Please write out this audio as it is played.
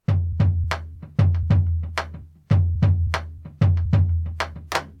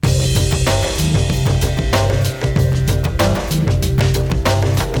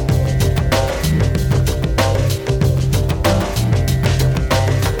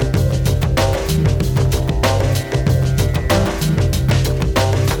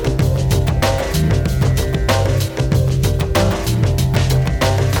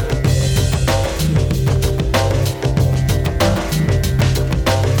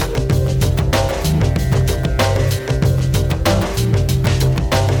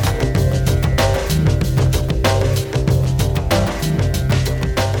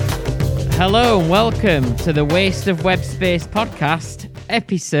Hello and welcome to the Waste of Web Space podcast,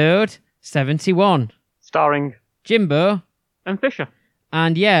 episode 71. Starring Jimbo. and Fisher.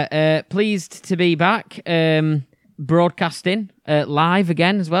 And pleased to be back broadcasting live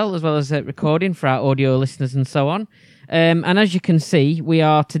again as well as recording for our audio listeners and so on. And as you can see, we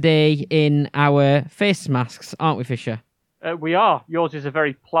are today in our face masks, aren't we, Fisher? We are. Yours is a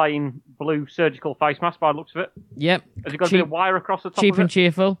very plain blue surgical face mask by the looks of it. Yep. Has it got a bit of wire across the top cheap of it? and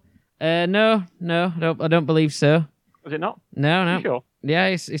cheerful. No, I don't believe so. Is it not? No. You sure? Yeah,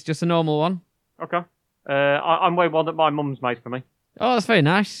 it's just a normal one. Okay. I'm wearing one that my mum's made for me. Oh, that's very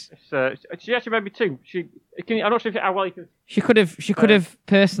nice. She actually made me two. I'm not sure how well you can... She could have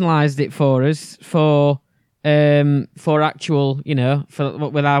personalised it for us for actual,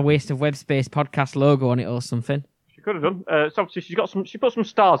 with our Waste of Web Space podcast logo on it or something. She could have done. So obviously she put some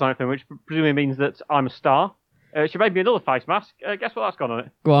stars on it, which presumably means that I'm a star. She made me another face mask. Guess what that's got on it?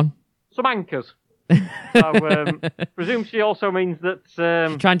 Go on. Some anchors. So presume she also means that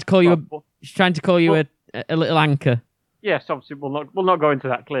she's trying to call you a little anchor. Yes, obviously we'll not go into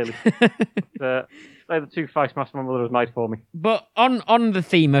that clearly. They're the two face masks my mother has made for me. But on the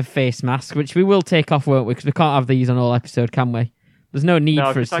theme of face masks, which we will take off, won't we? Because we can't have these on all episode, can we? There's no need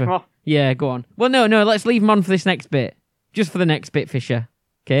for us to take them off. Yeah, go on. Well, no, let's leave them on for this next bit. Just for the next bit, Fisher.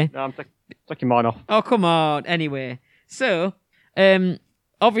 Okay? No, I'm taking mine off. Oh, come on. Anyway, so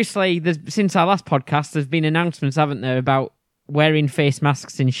obviously, since our last podcast, there's been announcements, haven't there, about wearing face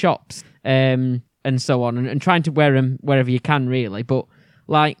masks in shops and so on, and trying to wear them wherever you can, really. But,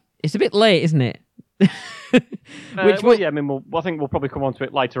 it's a bit late, isn't it? I think we'll probably come on to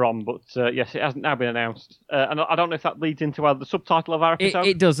it later on, but yes, it hasn't now been announced. And I don't know if that leads into the subtitle of our episode.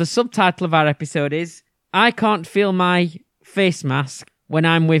 It does. The subtitle of our episode is, I can't feel my face mask when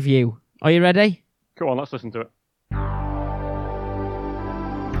I'm with you. Are you ready? Come on, let's listen to it.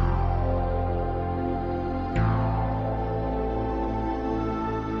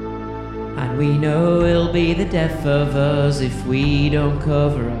 And we know it'll be the death of us if we don't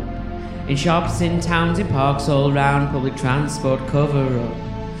cover up. In shops, in towns, in parks, all round, public transport cover up.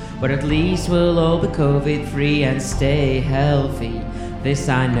 But at least we'll all be COVID-free and stay healthy. This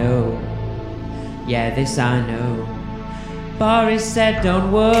I know. Yeah, this I know. Boris said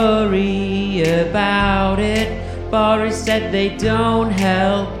don't worry about it. Boris said they don't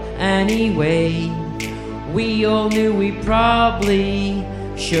help anyway. We all knew we probably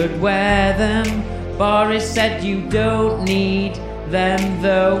should wear them. Boris said you don't need them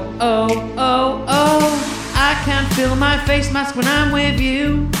though. Oh, I can't feel my face mask when I'm with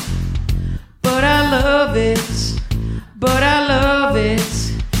you. But I love it.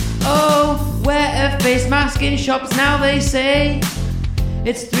 Oh, wear a face mask in shops now, they say.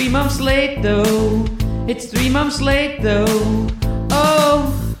 It's 3 months late though.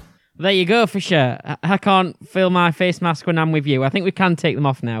 Oh. There you go, Fisher. I can't feel my face mask when I'm with you. I think we can take them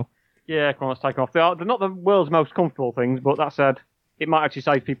off now. Yeah, come on, let's take them off. They're not the world's most comfortable things, but that said, it might actually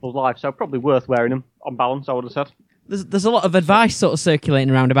save people's lives, so probably worth wearing them, on balance, I would have said. There's a lot of advice sort of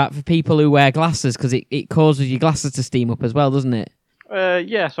circulating around about for people who wear glasses, because it causes your glasses to steam up as well, doesn't it?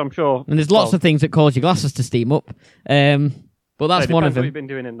 Yes, I'm sure. And there's lots of things that cause your glasses to steam up, but that's one of them. What you've been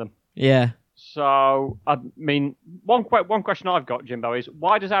doing in them. Yeah. So, I mean, one question I've got, Jimbo, is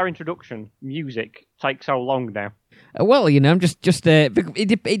why does our introduction music take so long now? Well, it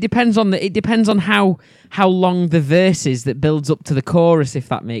depends on how long the verse is that builds up to the chorus, if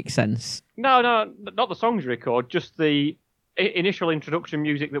that makes sense. No, not the songs you record, just the initial introduction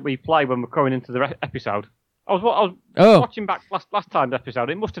music that we play when we're going into the episode. I was watching back last time's episode.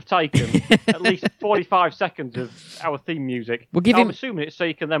 It must have taken at least 45 seconds of our theme music. I'm assuming it's so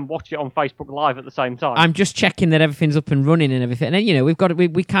you can then watch it on Facebook Live at the same time. I'm just checking that everything's up and running and everything. And then, we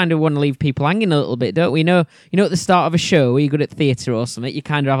kind of want to leave people hanging a little bit, don't we? At the start of a show, where you're good at theatre or something, you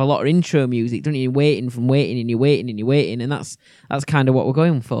kind of have a lot of intro music, don't you? You're waiting, and that's kind of what we're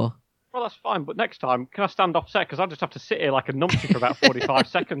going for. Well, that's fine, but next time, can I stand off set? Because I just have to sit here like a numpty for about 45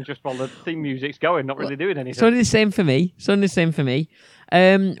 seconds just while the theme music's going, not really doing anything. It's only the same for me.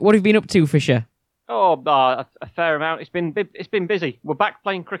 What have you been up to, Fisher? Oh, a fair amount. It's been busy. We're back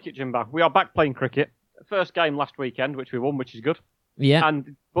playing cricket, Jimbo. We are back playing cricket. First game last weekend, which we won, which is good. Yeah.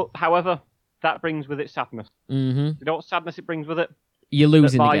 But however, that brings with it sadness. Mm-hmm. You know what sadness it brings with it? You're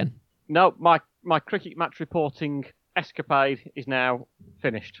losing again. No, my cricket match reporting escapade is now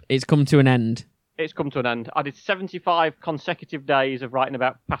finished. It's come to an end. I did 75 consecutive days of writing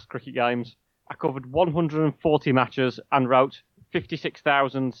about past cricket games. I covered 140 matches and wrote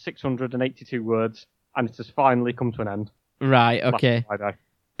 56,682 words, and it has finally come to an end. Right, okay. Last Friday.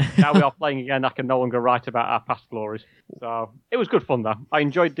 now we are playing again, I can no longer write about our past glories. So it was good fun though. I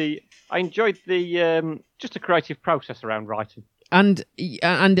enjoyed the just a creative process around writing. And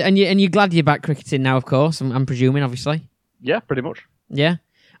you're glad you're back cricketing now, of course. I'm presuming, obviously. Yeah, pretty much. Yeah,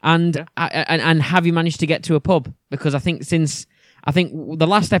 and have you managed to get to a pub? Because I think the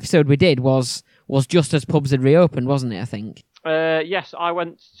last episode we did was just as pubs had reopened, wasn't it? I think. Yes, I've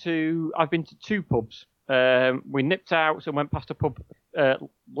been to 2 pubs. We nipped out and went past a pub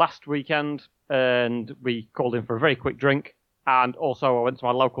last weekend, and we called in for a very quick drink. And also, I went to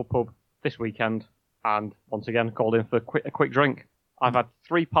my local pub this weekend, and once again called in for a quick drink. I've had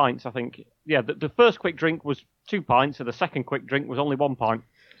 3 pints, I think. Yeah, the first quick drink was 2 pints, and the second quick drink was only 1 pint.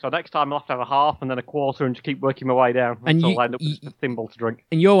 So next time I'll have to have a half and then a quarter and just keep working my way down until I end up with a thimble to drink.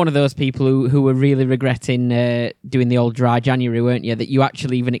 And you're one of those people who were really regretting doing the old dry January, weren't you? That you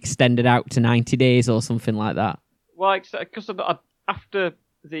actually even extended out to 90 days or something like that. Well, because after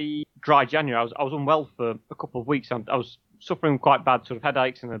the dry January, I was unwell for a couple of weeks. I was suffering quite bad sort of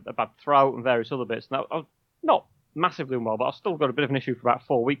headaches and a bad throat and various other bits. And I was not massively unwell, but I still got a bit of an issue for about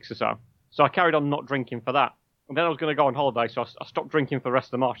 4 weeks or so. So I carried on not drinking for that. And then I was going to go on holiday, so I stopped drinking for the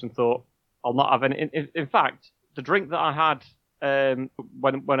rest of March and thought, I'll not have any. In fact, the drink that I had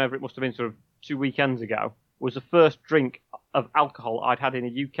whenever it must have been sort of 2 weekends ago was the first drink of alcohol I'd had in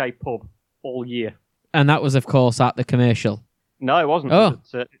a UK pub all year. And that was, of course, at the Commercial. No, it wasn't. Oh.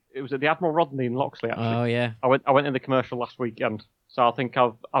 It was at the Admiral Rodney in Loxley, actually. Oh, yeah. I went in the Commercial last weekend, so I think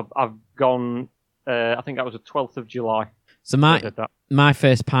I've gone. I think that was the 12th of July. So my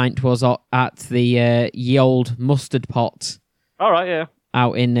first pint was at the Ye Old Mustard Pot. All right, yeah.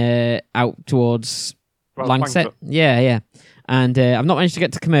 Out towards Langsett. Yeah. And I've not managed to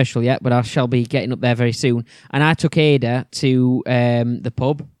get to Commercial yet, but I shall be getting up there very soon. And I took Ada to the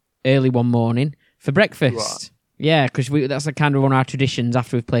pub early one morning for breakfast. Right. Yeah, because that's a kind of one of our traditions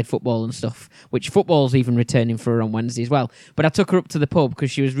after we've played football and stuff, which football's even returning for her on Wednesday as well. But I took her up to the pub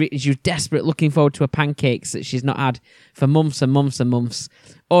because she was desperate, looking forward to her pancakes that she's not had for months and months and months.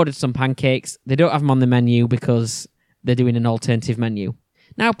 Ordered some pancakes. They don't have them on the menu because they're doing an alternative menu.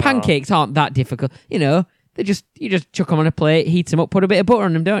 Now, pancakes aren't that difficult. You know, you just chuck them on a plate, heat them up, put a bit of butter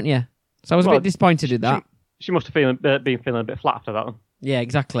on them, don't you? So I was a bit disappointed with that. She must have been feeling a bit flat after that one. Yeah,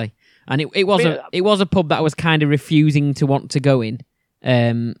 exactly. And it was a pub that I was kind of refusing to want to go in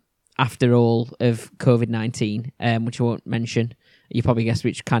after all of COVID-19, which I won't mention. You probably guessed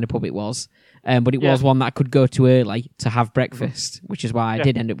which kind of pub it was. But it was one that I could go to early to have breakfast, which is why I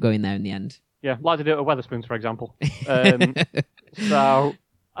did end up going there in the end. Yeah, like to do it at Wetherspoons, for example. So,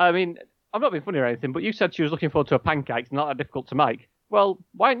 I mean, I'm not being funny or anything, but you said she was looking forward to her pancakes, not that difficult to make. Well,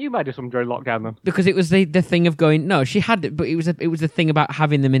 why hadn't you made her some during lockdown then? Because it was the thing of going. No, she had it, but it was the thing about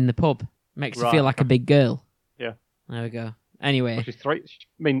having them in the pub. Makes her feel like a big girl. Yeah. There we go. Anyway, well, she's 3. I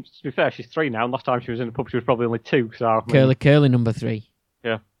mean, to be fair, she's 3 now. And last time she was in the pub, she was probably only 2. So curly number 3.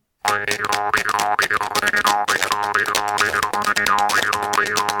 Yeah.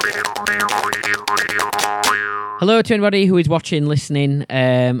 Hello to anybody who is watching, listening,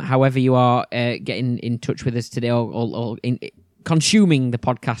 however you are getting in touch with us today or consuming the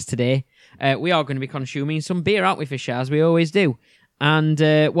podcast today. We are going to be consuming some beer, aren't we, Fisher, as we always do. And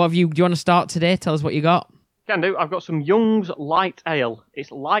what have you? Do you want to start today? Tell us what you got. Can do. I've got some Young's Light Ale.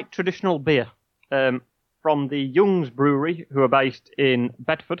 It's light traditional beer from the Young's Brewery, who are based in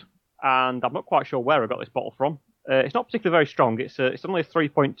Bedford. And I'm not quite sure where I got this bottle from. It's not particularly very strong. It's only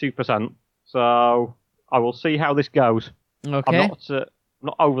 3.2%. So I will see how this goes. Okay. I'm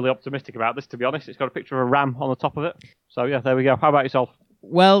not overly optimistic about this, to be honest. It's got a picture of a ram on the top of it. So yeah, there we go. How about yourself?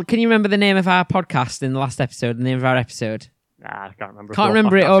 Well, can you remember the name of our podcast in the last episode? The name of our episode? Nah, I can't remember. Can't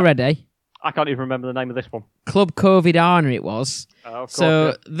remember it already? I can't even remember the name of this one. Club COVID-Arna it was. Oh, of course,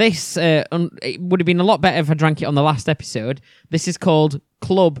 so this it would have been a lot better if I drank it on the last episode. This is called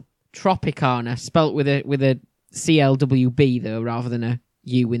Club Tropicana, spelt with a CLWB though, rather than a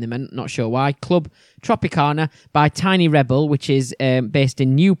U in the end. Not sure why. Club Tropicana by Tiny Rebel, which is based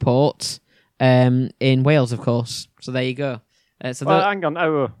in Newport, in Wales, of course. So there you go. Hang on.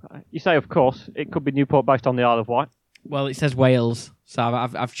 Oh, you say of course. It could be Newport based on the Isle of Wight. Well, it says Wales, so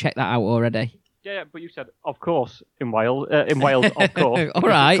I've checked that out already. Yeah, but you said of course in Wales. In Wales, of course. All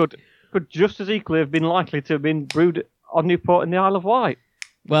right. Could just as equally have been likely to have been brewed on Newport in the Isle of Wight.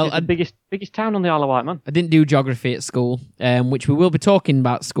 Well, it's the biggest town on the Isle of Wight, man. I didn't do geography at school, which we will be talking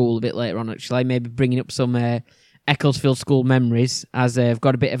about school a bit later on, actually. Maybe bringing up some Ecclesfield school memories, as I've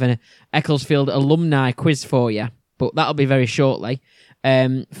got a bit of an Ecclesfield alumni quiz for you, but that'll be very shortly.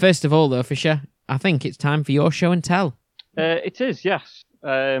 First of all, though, Fisher, I think it's time for your show and tell. It is, yes.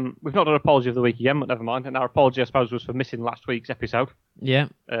 We've not done Apology of the Week again, but never mind. And our apology, I suppose, was for missing last week's episode. Yeah.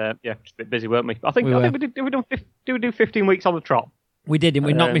 Just a bit busy, weren't we? I think we do 15 weeks on the trot. We did, and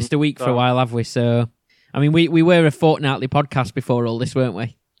we've not missed a week for a while, have we? So, I mean, we were a fortnightly podcast before all this, weren't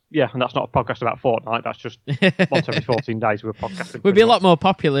we? Yeah, and that's not a podcast about Fortnite. That's just once every 14 days we were podcasting. We'd be a lot more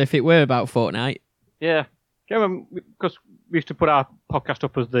popular if it were about Fortnite. Yeah. Because we used to put our podcast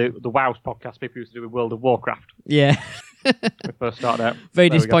up as the WoW's podcast. People used to do with World of Warcraft. Yeah. When we first started out. Very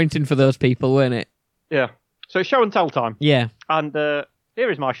disappointing for those people, weren't it? Yeah. So it's show and tell time. Yeah. And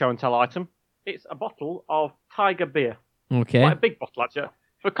here is my show and tell item. It's a bottle of Tiger beer. Okay. Quite a big bottle, actually.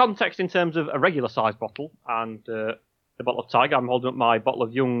 For context, in terms of a regular size bottle and the bottle of Tiger, I'm holding up my bottle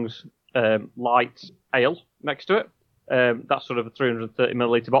of Young's light ale next to it. That's sort of a 330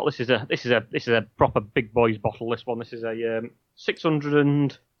 milliliter bottle. This is a proper big boy's bottle. This one. This is a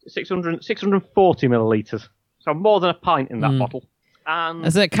 640 milliliters. So more than a pint in that bottle. And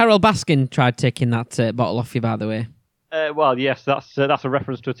has Carol Baskin tried taking that bottle off you, by the way? Well, yes, that's a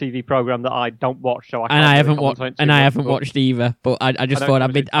reference to a TV program that I don't watch. So I haven't watched either. But I just thought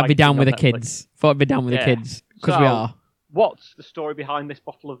I'd be down with the kids. Thought I'd be down with the kids because we are. What's the story behind this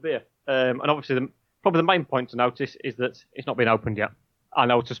bottle of beer? And obviously, probably the main point to notice is that it's not been opened yet.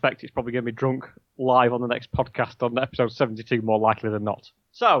 I would suspect it's probably going to be drunk live on the next podcast on episode 72, more likely than not.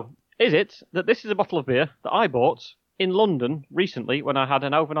 So, is it that this is a bottle of beer that I bought in London recently when I had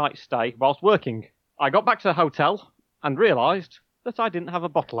an overnight stay whilst working? I got back to the hotel and realised that I didn't have a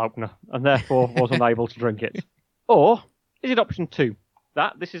bottle opener and therefore was unable to drink it. Or is it option 2,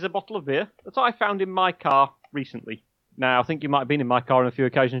 that this is a bottle of beer that I found in my car recently? Now, I think you might have been in my car on a few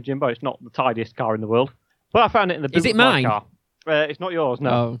occasions, Jimbo. It's not the tidiest car in the world. But I found it in the boot of my car. It's not yours,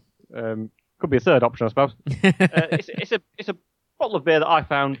 no. Oh. Could be a third option, I suppose. It's a bottle of beer that I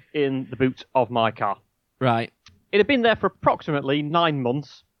found in the boot of my car. Right. It had been there for approximately 9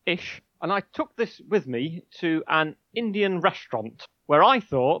 months-ish, and I took this with me to an Indian restaurant where I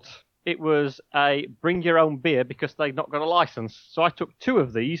thought it was a bring-your-own beer because they'd not got a licence. So I took 2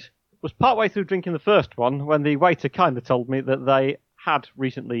 of these. Was partway through drinking the first one when the waiter kind of told me that they had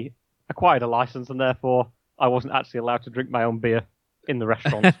recently acquired a license and therefore I wasn't actually allowed to drink my own beer in the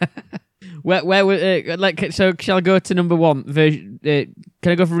restaurant. So shall I go to number 1? Can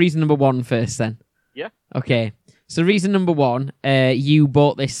I go for reason number 1 first then? Yeah. Okay. So reason number 1, you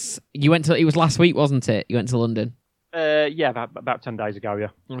bought this. You went to. It was last week, wasn't it? You went to London. Yeah, about 10 days ago. Yeah.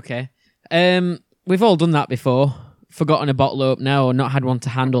 Okay. We've all done that before. Forgotten a bottle opener or not had one to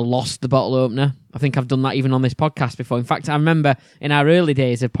hand or lost the bottle opener. I think I've done that even on this podcast before. In fact, I remember in our early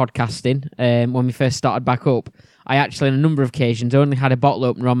days of podcasting, when we first started back up, I actually on a number of occasions only had a bottle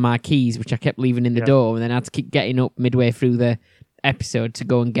opener on my keys, which I kept leaving in the door, and then I had to keep getting up midway through the episode to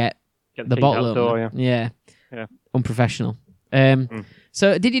go and get the bottle opener. Yeah. Unprofessional.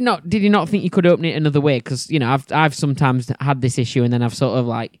 So did you not think you could open it another way? Because I've sometimes had this issue, and then I've sort of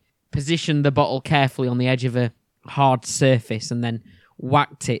like positioned the bottle carefully on the edge of a hard surface and then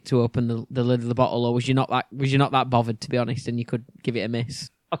whacked it to open the lid of the bottle, or was you not that bothered, to be honest, and you could give it a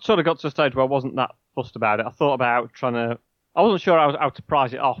miss? I sort of got to a stage where I wasn't that fussed about it. I thought about I wasn't sure how to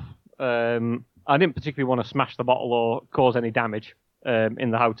prise it off. I didn't particularly want to smash the bottle or cause any damage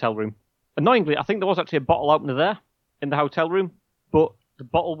in the hotel room. Annoyingly, I think there was actually a bottle opener there in the hotel room, but the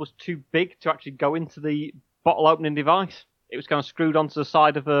bottle was too big to actually go into the bottle opening device. It was kind of screwed onto the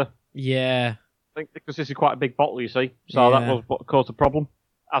side of a... Yeah. I think because this is quite a big bottle, you see, so that was what caused the problem.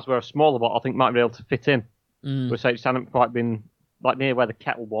 As where a smaller bottle, I think, might be able to fit in. But say it hadn't quite been like near where the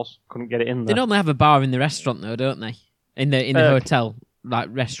kettle was, couldn't get it in there. They normally have a bar in the restaurant, though, don't they? In the hotel, like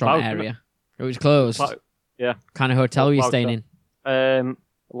restaurant area. It was closed. Yeah. Kind of hotel were you staying in?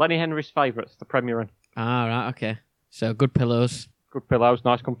 Lenny Henry's Favourites, the Premier Inn. Ah, right, okay. So good pillows. Good pillows,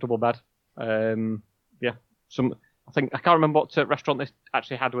 nice comfortable bed. Yeah, I can't remember what restaurant this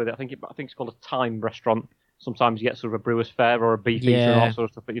actually had with it. I think it's called a Time restaurant. Sometimes you get sort of a brewer's fare or a beef eater and all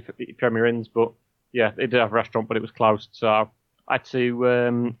sorts of stuff at your Premier Inns. But yeah, they did have a restaurant, but it was closed. So I had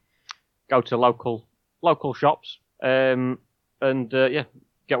to go to local shops and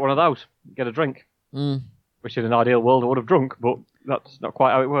get one of those, get a drink. Which in an ideal world I would have drunk, but that's not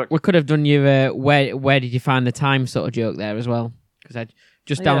quite how it works. We could have done you where did you find the time sort of joke there as well, because I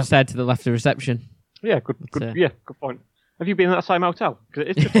just downstairs to the left of reception. Yeah, good point. Have you been in that same hotel? Because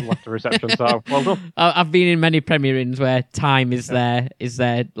it is just on left of reception, so well done. I've been in many Premier Inns where time is there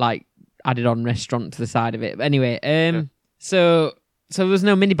like added on restaurant to the side of it. But anyway, so there was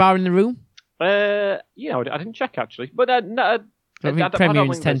no minibar in the room? I didn't check actually, but no. I think Premier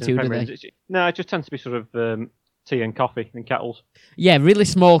Inns tend to, do they? No, it just tends to be sort of tea and coffee in kettles. Yeah, really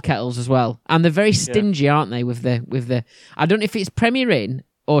small kettles as well, and they're very stingy, aren't they? With the I don't know if it's Premier Inn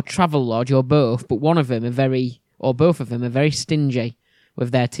or Travelodge or both, but one of them or both of them are very stingy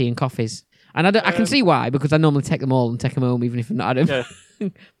with their tea and coffees. And I can see why, because I normally take them all and take them home, even if I'm not had them. Yeah.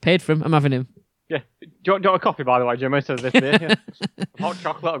 Paid for them, I'm having them. Yeah. Do you want a coffee, by the way, Jim? Instead of this beer, yeah. Hot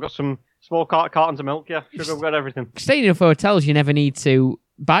chocolate, I've got some small cartons of milk, yeah. Sugar, we've got everything. Staying in hotels, you never need to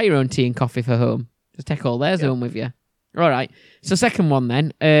buy your own tea and coffee for home. Just take all theirs home with you. All right. So second one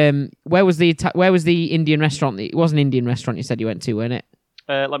then. Where was the Indian restaurant? It was an Indian restaurant you said you went to, weren't it?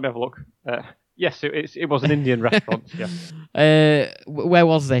 Let me have a look. Yes, it was an Indian restaurant, yeah. Where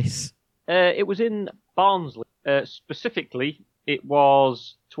was this? It was in Barnsley. Specifically, it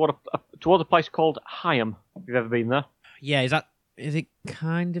was toward a place called Higham. Have you ever been there? Yeah, is it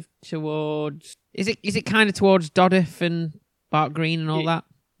kind of towards Doddiff and Bark Green and all that?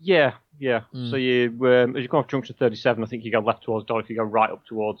 Yeah. So you as you come off Junction 37, I think you go left towards Doddiff, you go right up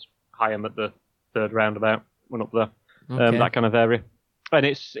towards Higham at the third roundabout. Went up there, that kind of area. And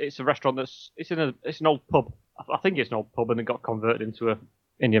it's a restaurant it's an old pub. I think it's an old pub, and it got converted into a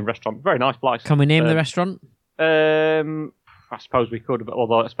Indian restaurant. Very nice place. Can we name the restaurant? I suppose we could, but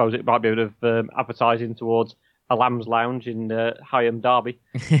although I suppose it might be a bit of advertising towards a Lamb's Lounge in Higham, Derby.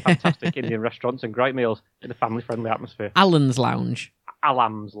 Fantastic Indian restaurants and great meals in a family-friendly atmosphere. Alan's Lounge.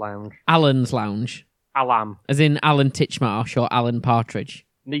 Alam's Lounge. Alan's Lounge. Alam. As in Alan Titchmarsh or Alan Partridge?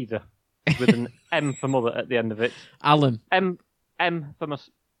 Neither. With an M for mother at the end of it. Alan. M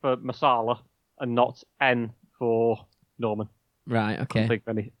for masala and not N for Norman. Right, okay.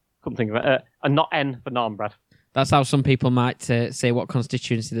 Couldn't think of it. And not N for naan bread. That's how some people might say what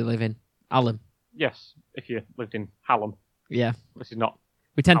constituency they live in. Alan. Yes, if you lived in Hallam. Yeah. This is not.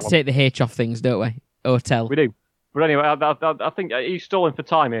 We tend Hallam. to take the H off things, don't we? Hotel. We do. But anyway, I think he's stalling for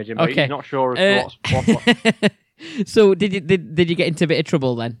time here, Jim. Okay. He's not sure as to what. So did you get into a bit of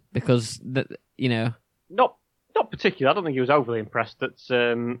trouble then? Because Not particularly. I don't think he was overly impressed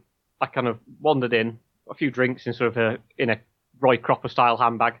that I kind of wandered in, a few drinks in sort of in a Roy Cropper style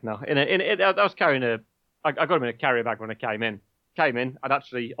handbag. No, I was carrying I got him in a carrier bag when I came in. I'd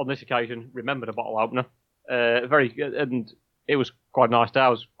actually on this occasion remembered a bottle opener. Very good, and it was quite a nice day. I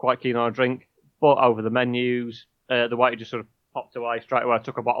was quite keen on a drink. But over the menus, the waiter just sort of popped away straight away. I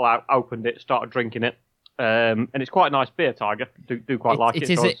took a bottle out, opened it, started drinking it. And it's quite a nice beer, Tiger. Do quite like it.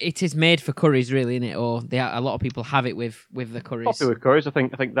 It is made for curries, really, isn't it? Or a lot of people have it with the curries. Popular with curries. I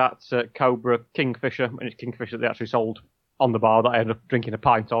think that's Cobra Kingfisher, and it's Kingfisher that they actually sold on the bar that I ended up drinking a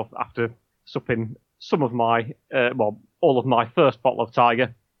pint of after supping some of my, all of my first bottle of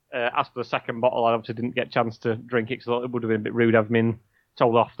Tiger. As for the second bottle, I obviously didn't get a chance to drink it because it would have been a bit rude having been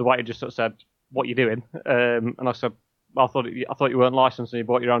told off. The waiter just sort of said, "What are you doing?" And I said, "I thought you weren't licensed and you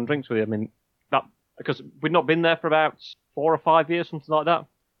bought your own drinks with you." I mean, that because we'd not been there for about 4 or 5 years, something like that.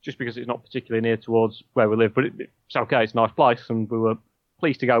 Just because it's not particularly near towards where we live, but it's okay. It's a nice place, and we were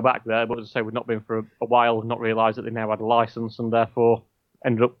pleased to go back there. But as I say, we'd not been for a while, and not realised that they now had a license, and therefore I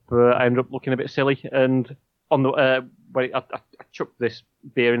ended up looking a bit silly. And on the when I chucked this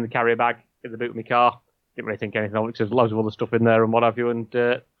beer in the carrier bag in the boot of my car. Didn't really think anything of it because there's loads of other stuff in there and what have you. And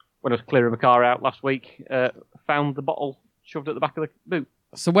when I was clearing my car out last week, found the bottle shoved at the back of the boot.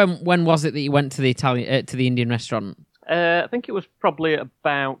 So when was it that you went to the to the Indian restaurant? I think it was probably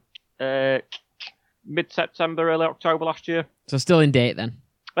about mid-September, early October last year. So still in date then?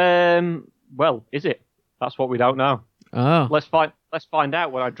 Well, is it? That's what we don't know. Oh. Let's find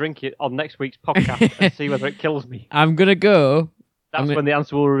out when I drink it on next week's podcast and see whether it kills me. I'm gonna go. That's when the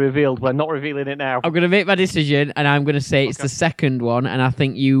answer will be revealed. We're not revealing it now. I'm gonna make my decision, and I'm gonna say it's the second one, and I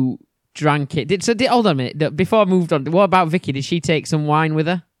think you drank it. Hold on a minute. Before I moved on, what about Vicky? Did she take some wine with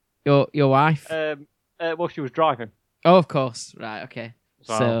her? Your wife? Well, she was driving. Oh, of course. Right. Okay.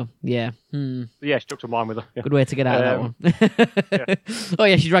 So yeah. Yeah, she took some wine with her. Yeah. Good way to get out of that one. Yeah. Oh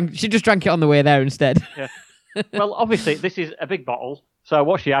yeah, she just drank it on the way there instead. Yeah. Well, obviously this is a big bottle, so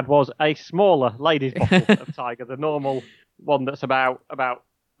what she had was a smaller ladies' bottle of Tiger, the normal one that's about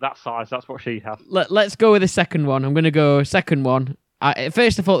that size. That's what she had. Let's go with the second one. I'm going to go second one. At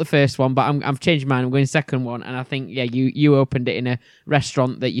first I thought the first one, but I've changed mine. I'm going second one, and I think you opened it in a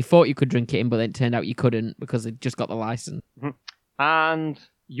restaurant that you thought you could drink it in, but then it turned out you couldn't because it just got the license. Mm-hmm. And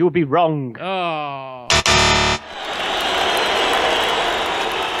you'll be wrong. Oh.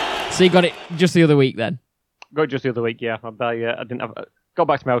 So you got it just the other week then? Got it just the other week, yeah. I didn't have. Got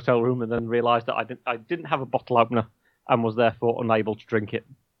back to my hotel room and then realised that I didn't have a bottle opener and was therefore unable to drink it,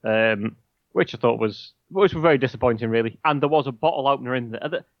 which I thought was very disappointing, really. And there was a bottle opener in there.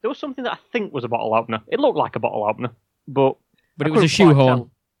 There was something that I think was a bottle opener. It looked like a bottle opener, but it was a shoehorn.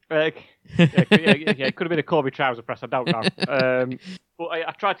 It could have been a Corby trouser press. I don't know. But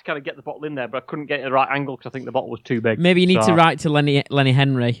I tried to kind of get the bottle in there, but I couldn't get it at the right angle because I think the bottle was too big. Maybe you need to write to Lenny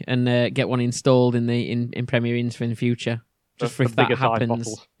Henry and get one installed in Premier Inns for in the future, just for if that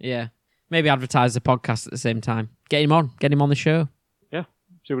happens. Yeah, maybe advertise the podcast at the same time. Get him on the show. Yeah,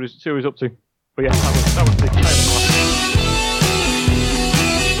 see what he's up to. But yeah, that was the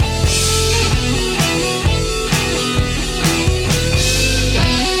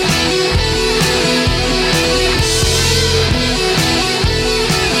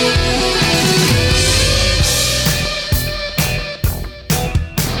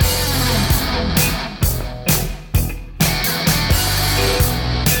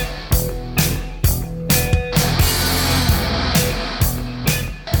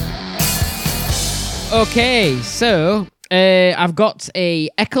Okay, so I've got a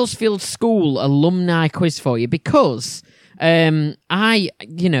Ecclesfield School alumni quiz for you because I've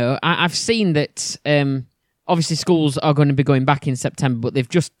seen that obviously schools are going to be going back in September, but they've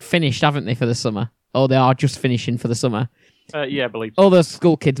just finished, haven't they, for the summer? Or they are just finishing for the summer. Yeah, I believe so. All those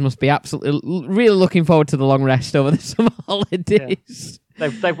school kids must be absolutely really looking forward to the long rest over the summer holidays. Yeah.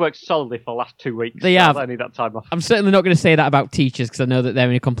 They've worked solidly for the last 2 weeks. They have. They need that time off. I'm certainly not going to say that about teachers because I know that they're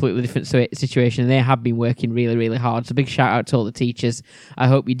in a completely different situation. They have been working really, really hard. So big shout out to all the teachers. I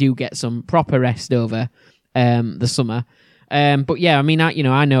hope you do get some proper rest over the summer. But yeah, I mean,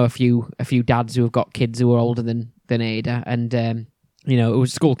 I know a few dads who have got kids who are older than Ada, and it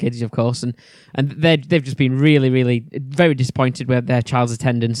was school kids, of course, and they've just been really, really very disappointed with their child's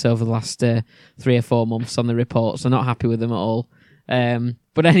attendance over the last 3 or 4 months on the reports. They're not happy with them at all.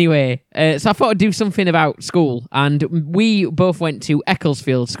 But anyway, so I thought I'd do something about school, and we both went to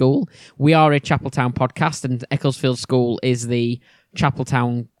Ecclesfield School. We are a Chapeltown podcast, and Ecclesfield School is the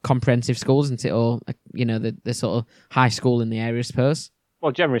Chapeltown comprehensive school, isn't it? Or, the sort of high school in the area, I suppose.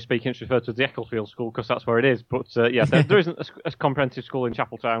 Well, generally speaking, it's referred to as the Ecclesfield School because that's where it is. But there isn't a comprehensive school in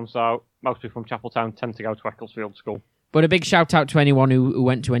Chapeltown, so most people from Chapeltown tend to go to Ecclesfield School. But a big shout out to anyone who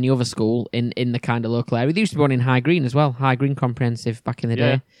went to any other school in the kind of local area. There used to be one in High Green as well, High Green Comprehensive back in the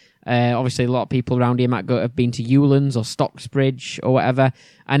day. Obviously, a lot of people around here might have been to Ewlands or Stocksbridge or whatever.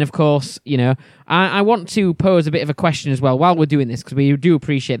 And of course, I want to pose a bit of a question as well while we're doing this, because we do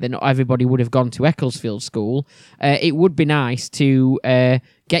appreciate that not everybody would have gone to Ecclesfield School. It would be nice to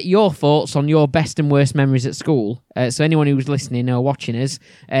get your thoughts on your best and worst memories at school. So anyone who's listening or watching us,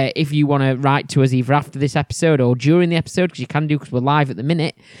 if you want to write to us either after this episode or during the episode, because you can do because we're live at the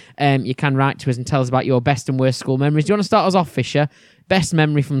minute, you can write to us and tell us about your best and worst school memories. Do you want to start us off, Fisher? Best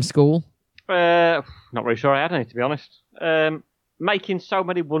memory from school? Not really sure I had any, to be honest. Making so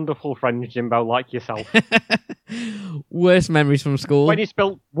many wonderful friends, Jimbo, like yourself. Worst memories from school? When you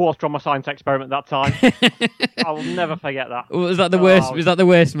spilled water on my science experiment that time. I'll never forget that. Was that the worst? Was that the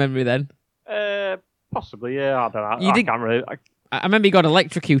worst memory then? Possibly, yeah. I don't know. I can't really. I remember you got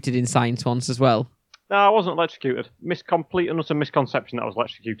electrocuted in science once as well. No, I wasn't electrocuted. Complete and utter misconception that I was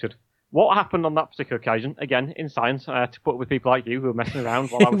electrocuted. What happened on that particular occasion, again, in science, I had to put it with people like you who were messing around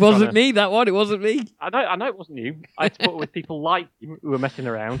while I was It wasn't me, that one. It wasn't me. I know it wasn't you. I had to put it with people like you who were messing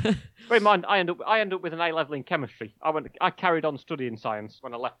around. Bear in mind, I end up with an A level in chemistry. I carried on studying science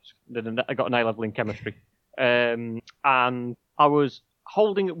when I left. I got an A level in chemistry. And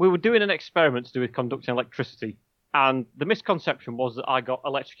we were doing an experiment to do with conducting electricity. And the misconception was that I got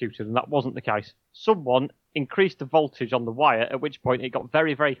electrocuted, and that wasn't the case. Someone increased the voltage on the wire, at which point it got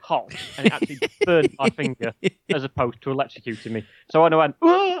very, very hot, and it actually burned my finger, as opposed to electrocuting me. So when I went,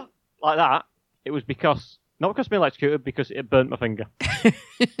 "Whoa!" like that, it was not because I was electrocuted, because it burnt my finger.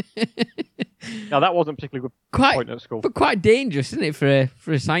 Now, that wasn't particularly good point at school. But quite dangerous, isn't it,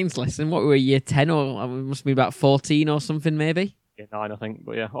 for a science lesson? What, we were year 10, or it must be about 14 or something, maybe? Yeah, 9, I think,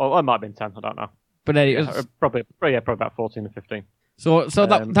 but yeah. Or it might have been 10, I don't know. But anyway, it was... probably about 14 or 15. So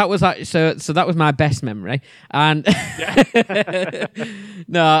that was my best memory, and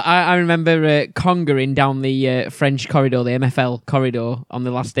no, I remember congering down the French corridor, the MFL corridor, on the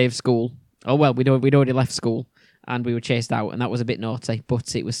last day of school. Oh well, we'd already left school, and we were chased out, and that was a bit naughty,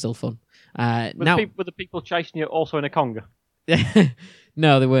 but it was still fun. Were the people chasing you also in a conga?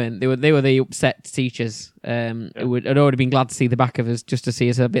 No, they weren't. They were the upset teachers who had already been glad to see the back of us, just to see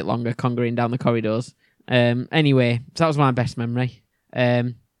us a bit longer congering down the corridors. Anyway, so that was my best memory.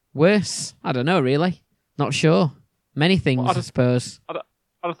 Worse? I don't know, really. Not sure. Many things, I suppose. I'd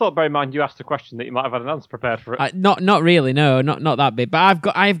have thought, bear in mind, you asked a question that you might have had an answer prepared for it. Not really, no, not that big. But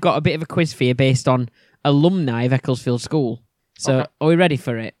I've got a bit of a quiz for you based on alumni of Ecclesfield School. So, okay. Are we ready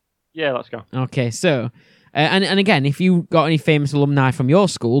for it? Yeah, let's go. Okay, so And again, if you've got any famous alumni from your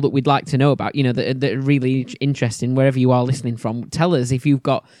school that we'd like to know about, that are really interesting, wherever you are listening from, tell us if you've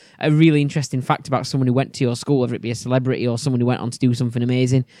got a really interesting fact about someone who went to your school, whether it be a celebrity or someone who went on to do something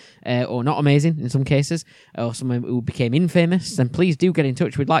amazing, or not amazing in some cases, or someone who became infamous, then please do get in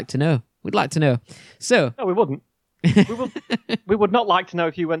touch. We'd like to know. So... No, we wouldn't. We would not like to know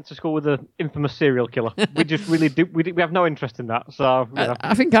if you went to school with an infamous serial killer. We just really do. We have no interest in that. So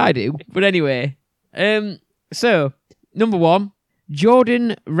I think I do. But anyway, so number 1,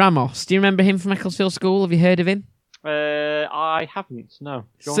 Jordan Ramos. Do you remember him from Ecclesfield School? Have you heard of him? I haven't. No,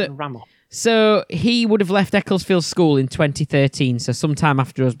 Jordan Ramos. So he would have left Ecclesfield School in 2013. So sometime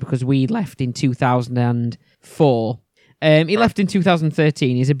after us, because we left in 2004. He left in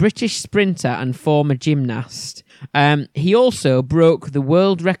 2013. He's a British sprinter and former gymnast. He also broke the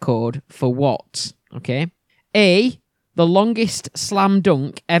world record for what? Okay. A, the longest slam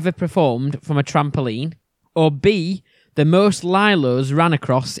dunk ever performed from a trampoline. Or B, the most lilos ran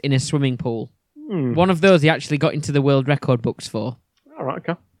across in a swimming pool. One of those he actually got into the world record books for. All right,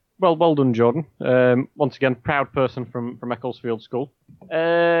 okay. Well done, Jordan. Once again, proud person from Ecclesfield School.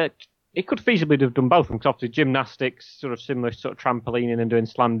 It could feasibly have done both, because obviously gymnastics, sort of similar sort of trampolining and doing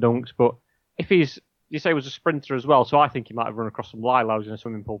slam dunks, but if you say he was a sprinter as well, so I think he might have run across some lilos in a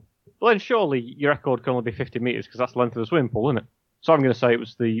swimming pool. Well, then surely your record can only be 50 metres, because that's the length of the swimming pool, isn't it? So I'm going to say it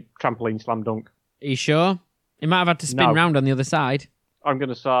was the trampoline slam dunk. Are you sure? He might have had to spin round on the other side. I'm going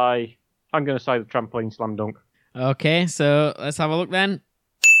to say the trampoline slam dunk. Okay, so let's have a look then.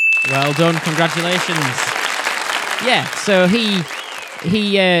 Well done, congratulations. Yeah, so he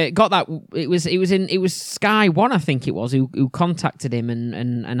got that. It was Sky One, I think it was, who contacted him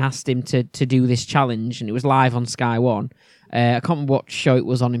and asked him to do this challenge, and it was live on Sky One. I can't remember what show it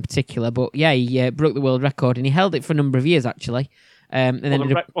was on in particular, but yeah, he broke the world record, and he held it for a number of years actually. And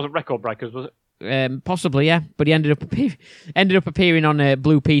wasn't Record Breakers, was it? Possibly, yeah, but he ended up appearing on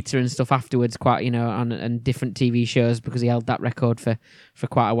Blue Peter and stuff afterwards, quite on different TV shows, because he held that record for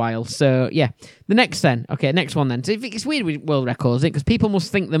quite a while. So yeah, next one then. So it's weird with world records, isn't it? Because people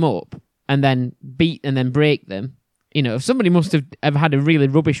must think them up and then beat and then break them. If somebody must have ever had a really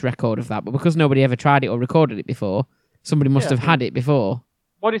rubbish record of that, but because nobody ever tried it or recorded it before, somebody must have had it before.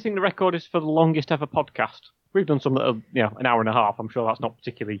 What do you think the record is for the longest ever podcast? We've done some that are, an hour and a half. I'm sure that's not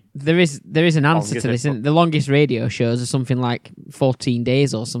particularly... There is an answer to this. The longest radio shows are something like 14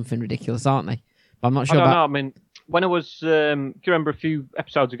 days or something ridiculous, aren't they? But I'm not sure I don't know. I mean, when I was... do you remember a few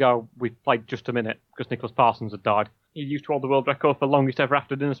episodes ago, we played Just a Minute, because Nicholas Parsons had died. He used to hold the world record for longest ever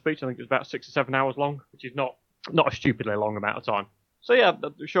after dinner speech. I think it was about 6 or 7 hours long, which is not a stupidly long amount of time. So yeah,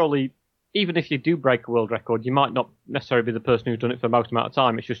 surely... Even if you do break a world record, you might not necessarily be the person who's done it for the most amount of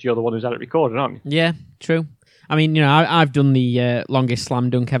time. It's just you're the one who's had it recorded, aren't you? Yeah, true. I mean, I've done the longest slam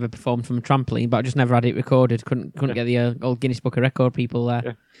dunk ever performed from a trampoline, but I just never had it recorded. Couldn't get the old Guinness Book of Record people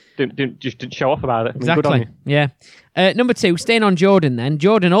there. Yeah. Didn't show off about it. Exactly. Good on you. Yeah. Number 2, staying on Jordan then.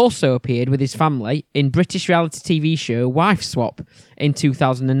 Jordan also appeared with his family in British reality TV show Wife Swap in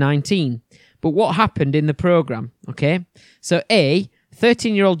 2019. But what happened in the programme? Okay. So A,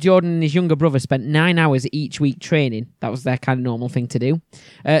 13-year-old Jordan and his younger brother spent 9 hours each week training. That was their kind of normal thing to do.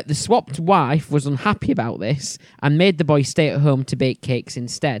 The swapped wife was unhappy about this and made the boy stay at home to bake cakes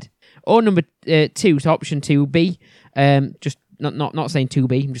instead. Or number 2, so option 2B, just not saying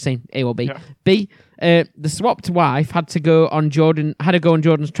 2B, I'm just saying A or B. Yeah. B, the swapped wife had to go on Jordan's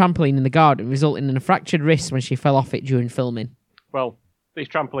trampoline in the garden, resulting in a fractured wrist when she fell off it during filming. Well, these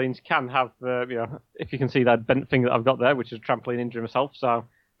trampolines can have, if you can see that bent thing that I've got there, which is a trampoline injury myself, so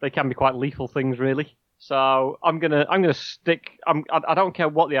they can be quite lethal things, really. So I'm gonna stick. I don't care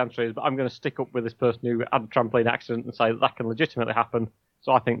what the answer is, but I'm gonna stick up with this person who had a trampoline accident and say that can legitimately happen.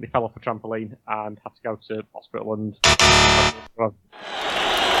 So I think they fell off a trampoline and had to go to hospital and.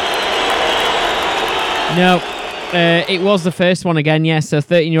 No. It was the first one again, yeah. So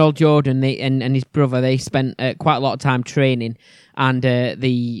 13-year-old Jordan and his brother, they spent quite a lot of time training, and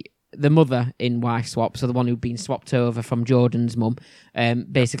the mother in Wife Swap, so the one who'd been swapped over from Jordan's mum,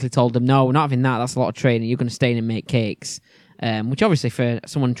 basically told them, no, we're not having that, that's a lot of training, you're going to stay in and make cakes. Which obviously for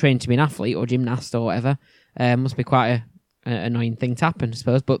someone trained to be an athlete or gymnast or whatever, must be quite an annoying thing to happen, I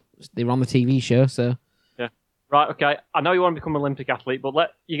suppose, but they were on the TV show, so... Yeah. Right, okay, I know you want to become an Olympic athlete, but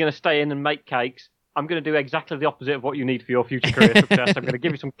you're going to stay in and make cakes. I'm going to do exactly the opposite of what you need for your future career success. I'm going to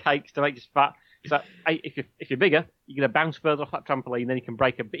give you some cakes to make you fat. So if you're bigger, you're going to bounce further off that trampoline, then you can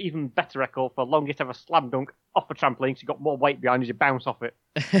break an even better record for longest ever slam dunk off a trampoline, so you've got more weight behind as you bounce off it.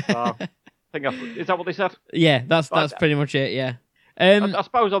 So, is that what they said? Yeah, that's pretty much it, yeah. I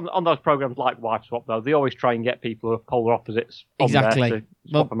suppose on those programs like Wife Swap, though, they always try and get people who are polar opposites on there to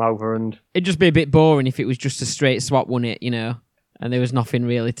swap them over. And it'd just be a bit boring if it was just a straight swap, wouldn't it? And there was nothing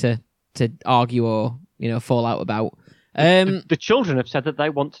really to argue or fall out about. The children have said that they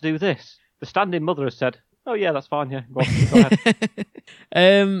want to do this. The standing mother has said, "Oh yeah, that's fine. Yeah, go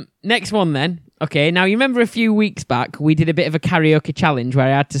ahead." Next one then. Okay, now you remember a few weeks back we did a bit of a karaoke challenge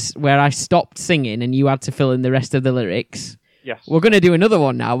where I stopped singing and you had to fill in the rest of the lyrics. Yes. We're going to do another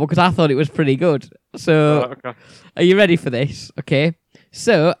one now because I thought it was pretty good. So, okay. Are you ready for this? Okay.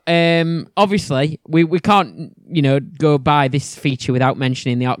 So, obviously, we can't, go by this feature without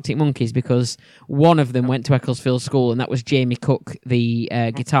mentioning the Arctic Monkeys because one of them went to Ecclesfield School and that was Jamie Cook, the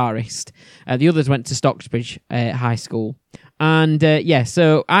guitarist. The others went to Stocksbridge High School. And,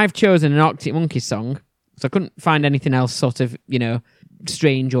 so I've chosen an Arctic Monkeys song. So I couldn't find anything else sort of,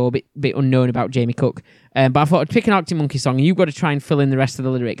 strange or a bit unknown about Jamie Cook. But I thought I'd pick an Arctic Monkeys song and you've got to try and fill in the rest of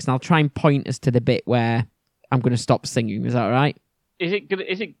the lyrics. And I'll try and point us to the bit where I'm going to stop singing. Is that all right? Is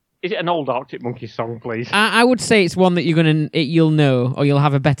it an old Arctic Monkeys song, please? I would say it's one that you'll know or you'll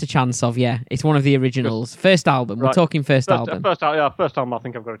have a better chance of. Yeah, it's one of the originals, first album. Right. We're talking first album. First album. I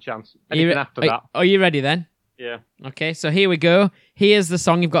think I've got a chance. Anything after that? Are you ready then? Yeah. Okay, so here we go. Here's the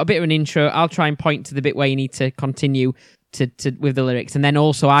song. You've got a bit of an intro. I'll try and point to the bit where you need to continue to with the lyrics, and then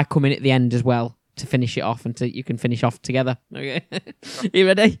also I come in at the end as well to finish it off, and you can finish off together. Okay. You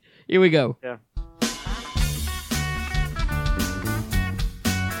ready? Here we go. Yeah.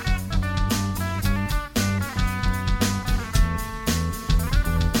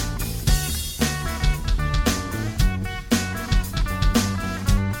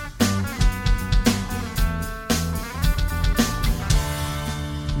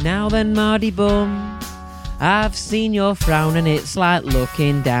 Now then, Mardy Bum, I've seen your frown and it's like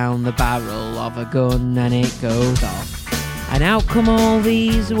looking down the barrel of a gun and it goes off. And out come all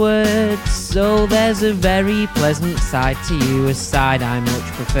these words, so there's a very pleasant side to you, a side I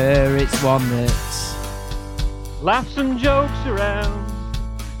much prefer, it's one that's laughs and jokes around.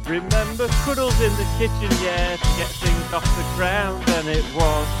 Remember cuddles in the kitchen, yeah, to get things off the ground, and it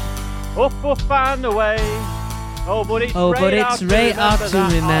was up and away. Oh, but it's right hard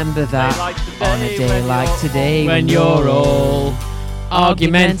to remember that on a day like today when you're all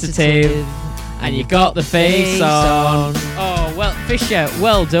argumentative and you got the face on. Oh, well, Fisher,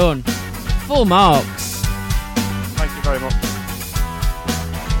 well done. Full marks. Thank you very much.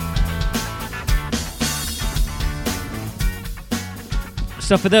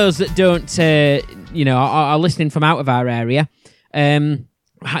 So for those that don't, are listening from out of our area,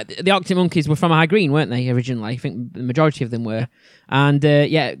 the Arctic Monkeys were from High Green, weren't they, originally? I think the majority of them were. And,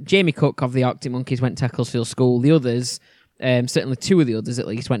 Jamie Cook of the Arctic Monkeys went to Ecclesfield School. The others, certainly two of the others at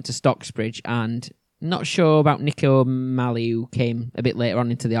least, went to Stocksbridge. And not sure about Nick O'Malley, who came a bit later on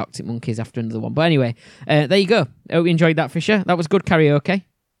into the Arctic Monkeys after another one. But anyway, there you go. I hope you enjoyed that, Fisher. That was good karaoke.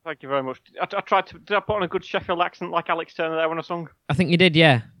 Thank you very much. Did I put on a good Sheffield accent like Alex Turner there when I sung? I think you did,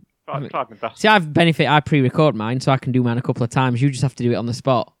 yeah. I tried my best. See, I pre-record mine, so I can do mine a couple of times. You just have to do it on the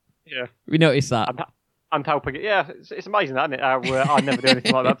spot. Yeah. We noticed that. And helping it. Yeah, it's amazing, isn't it? How I never do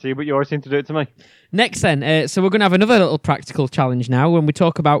anything like that to you, but you always seem to do it to me. Next then, so we're going to have another little practical challenge now when we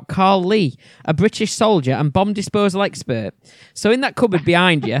talk about Carl Lee, a British soldier and bomb disposal expert. So in that cupboard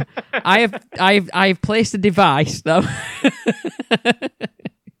behind you, I have placed a device. No.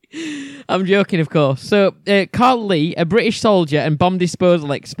 I'm joking, of course. So, Carl Lee, a British soldier and bomb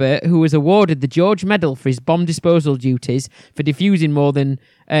disposal expert who was awarded the George Medal for his bomb disposal duties for defusing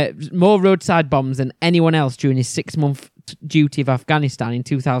more roadside bombs than anyone else during his 6-month duty of Afghanistan in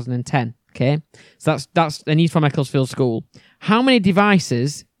 2010. Okay, so that's and he's from Ecclesfield School. How many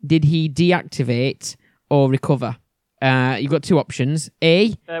devices did he deactivate or recover? You've got two options.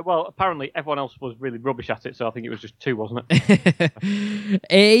 A. Well, apparently everyone else was really rubbish at it, so I think it was just two, wasn't it?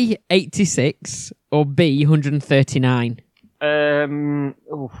 A, 86, or B, 139.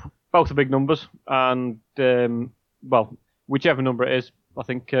 Both are big numbers, and whichever number it is, I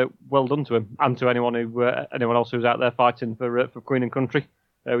think well done to him and to anyone else who's out there fighting for Queen and Country.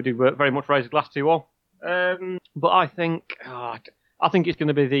 We do very much raise a glass to you all. But I think it's going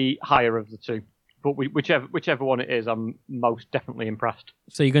to be the higher of the two. But whichever one it is, I'm most definitely impressed.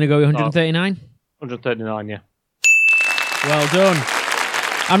 So you're going to go with 139? 139, yeah. Well done.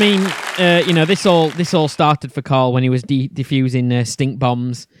 I mean, this all started for Carl when he was defusing stink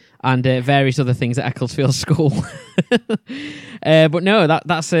bombs and various other things at Ecclesfield School. But no,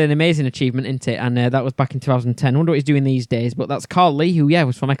 that's an amazing achievement, isn't it? And that was back in 2010. I wonder what he's doing these days. But that's Carl Lee, who,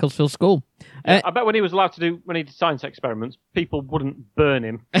 was from Ecclesfield School. I bet when he did science experiments, people wouldn't burn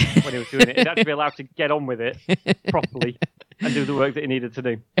him when he was doing it. He'd actually be allowed to get on with it properly. and do the work that he needed to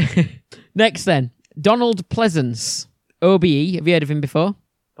do. Next then, Donald Pleasance, OBE. Have you heard of him before?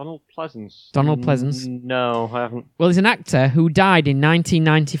 Donald Pleasance? Donald Pleasance? No, I haven't. Well, he's an actor who died in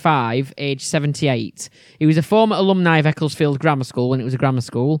 1995, aged 78. He was a former alumni of Ecclesfield Grammar School when it was a grammar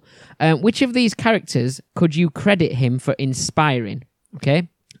school. Which of these characters could you credit him for inspiring? Okay.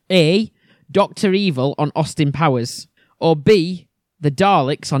 A, Dr. Evil on Austin Powers. Or B, the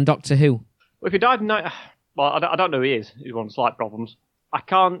Daleks on Doctor Who. Well, if he died in... Well, I don't know who he is. He's one of slight problems. I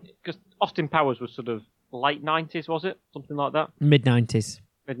can't... Because Austin Powers was sort of late 90s, was it? Something like that? Mid-90s.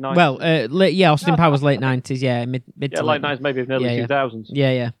 Mid-90s? Well, Austin Powers late 90s, yeah. Mid to late 90s, maybe early 2000s.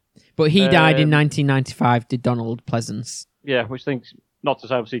 Yeah. But he died in 1995, did Donald Pleasance. Yeah, which thinks... Not to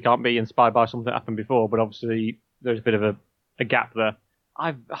say, obviously, he can't be inspired by something that happened before, but obviously there's a bit of a gap there.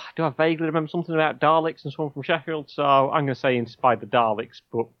 I vaguely remember something about Daleks and someone from Sheffield, so I'm going to say inspired the Daleks,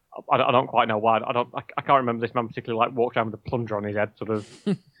 but I don't quite know why. I can't remember this man particularly walked around with a plunger on his head, sort of,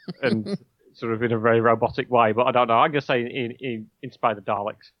 and sort of in a very robotic way. But I don't know. I'm going to say he inspired the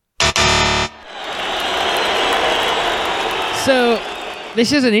Daleks. So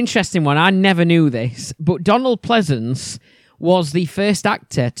this is an interesting one. I never knew this, but Donald Pleasance was the first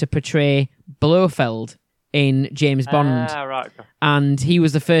actor to portray Blofeld in James Bond. Right. And he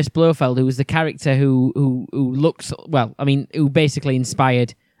was the first Blofeld, who was the character who looks, who basically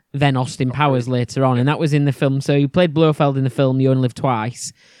inspired then Austin Powers later on. And that was in the film. So he played Blofeld in the film You Only Live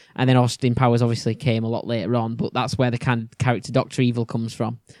Twice. And then Austin Powers obviously came a lot later on, but that's where the kind of character Dr. Evil comes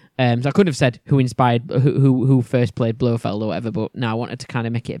from. So I could have said who first played Blofeld or whatever, but no, I wanted to kind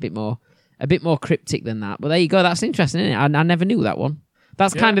of make it a bit more cryptic than that. But there you go. That's interesting, isn't it? I never knew that one.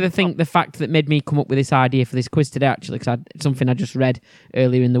 That's kind of the fact that made me come up with this idea for this quiz today, actually, because it's something I just read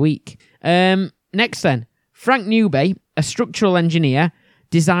earlier in the week. Next then, Frank Newby, a structural engineer,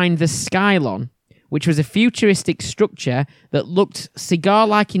 designed the Skylon, which was a futuristic structure that looked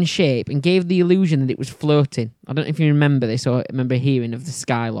cigar-like in shape and gave the illusion that it was floating. I don't know if you remember this or remember hearing of the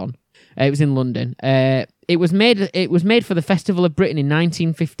Skylon. It was in London. It was made for the Festival of Britain in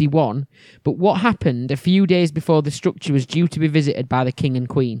 1951, but what happened a few days before the structure was due to be visited by the King and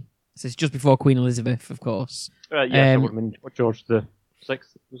Queen? So it's just before Queen Elizabeth, of course. That would have been George the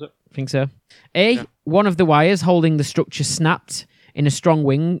Sixth, was it? I think so. One of the wires holding the structure snapped in a strong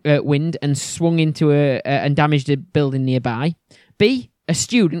wind and swung into and damaged a building nearby. B, a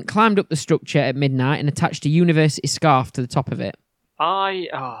student climbed up the structure at midnight and attached a university scarf to the top of it.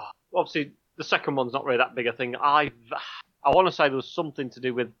 Obviously, the second one's not really that big a thing. I want to say there was something to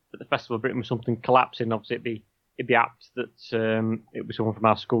do with the Festival of Britain with something collapsing. Obviously, it'd be apt that it was someone from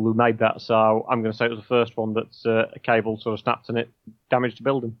our school who made that. So I'm going to say it was the first one that a cable sort of snapped and it damaged the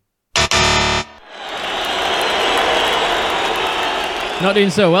building. Not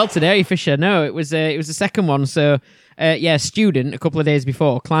doing so well today, Fisher. No, it was the second one. So, a student a couple of days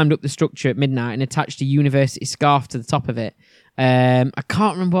before climbed up the structure at midnight and attached a university scarf to the top of it. I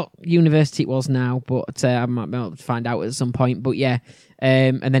can't remember what university it was now, but I might be able to find out at some point. But yeah,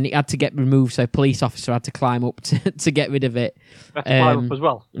 and then it had to get removed, so a police officer had to climb up to get rid of it. Had to climb up as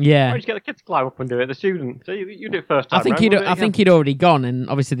well. Yeah. Why did you get the kid to climb up and do it? The student. So you did it first time. I think he'd already gone, and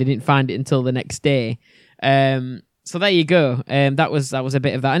obviously they didn't find it until the next day. So there you go. That was a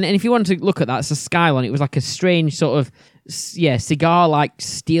bit of that. And if you want to look at that, it's a Skylon. It was like a strange sort of cigar-like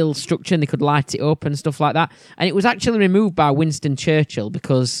steel structure, and they could light it up and stuff like that. And it was actually removed by Winston Churchill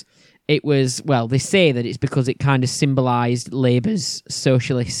because it was, they say that it's because it kind of symbolised Labour's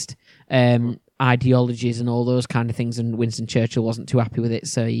socialist ideologies and all those kind of things, and Winston Churchill wasn't too happy with it,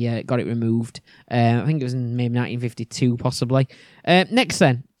 so he got it removed. I think it was in maybe 1952, possibly. Next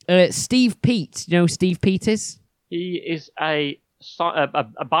then, Steve Peat. Do you know who Steve Peat is? He is a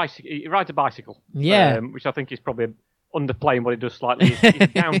bicycle. He rides a bicycle. Yeah. Which I think is probably underplaying what he does slightly. He's a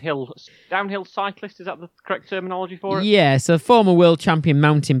downhill cyclist. Is that the correct terminology for it? Yeah. So former world champion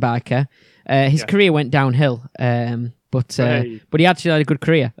mountain biker. His career went downhill. But he actually had a good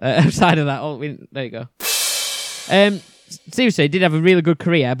career outside of that. There you go. Seriously, he did have a really good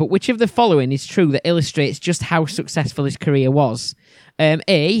career. But which of the following is true that illustrates just how successful his career was? A,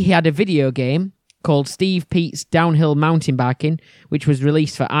 he had a video game called Steve Peat's Downhill Mountain Biking, which was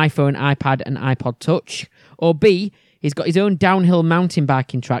released for iPhone, iPad, and iPod Touch. Or B, he's got his own downhill mountain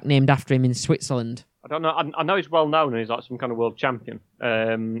biking track named after him in Switzerland. I don't know. I know he's well known and he's like some kind of world champion.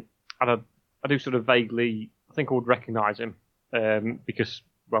 And I do sort of vaguely, I think I would recognise him because,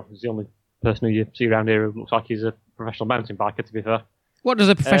 he's the only person who you see around here who looks like he's a professional mountain biker, to be fair. What does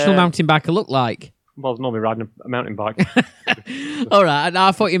a professional mountain biker look like? Well, normally riding a mountain bike. All right,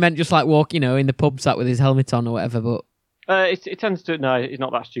 I thought you meant just like walk, in the pub, sat with his helmet on or whatever. But It tends to... No, he's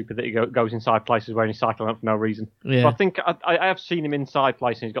not that stupid that he goes inside places where he's cycling up for no reason. Yeah. But I think I have seen him inside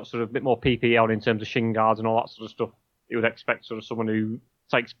places and he's got sort of a bit more PPE on in terms of shin guards and all that sort of stuff. You would expect sort of someone who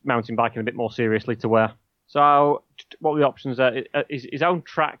takes mountain biking a bit more seriously to wear. So, what were the options there? His own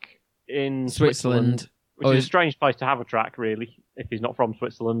track in Switzerland, which is a strange place to have a track, really, if he's not from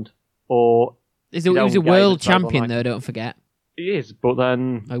Switzerland. Or he was a world champion, though, don't forget. He is, but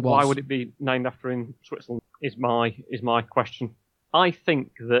then why would it be named after in Switzerland is my question. I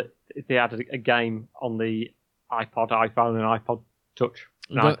think that if they had a game on the iPod, iPhone and iPod Touch,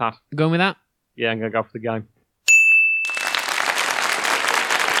 iPad. Going with that? Yeah, I'm going to go for the game.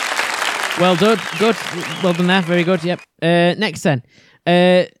 Well done. Good. Well done there. Very good. Yep. Next then.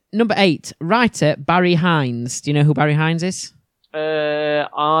 Number 8. Writer Barry Hines. Do you know who Barry Hines is?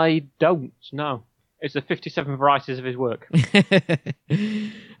 I don't know. It's the 57 varieties of his work.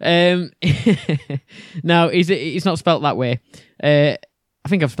 No, it's not spelt that way. I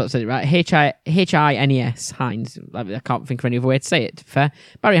think I've said it right. Hines. Hines. I can't think of any other way to say it. Fair.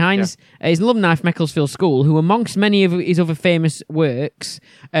 Barry Hines is an alumni from Ecclesfield School who, amongst many of his other famous works,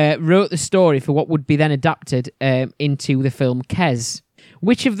 wrote the story for what would be then adapted into the film Kes.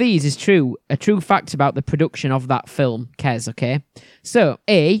 Which of these is true? A true fact about the production of that film, Kes, okay? So,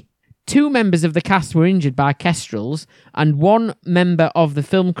 A, 2 members of the cast were injured by kestrels, and 1 member of the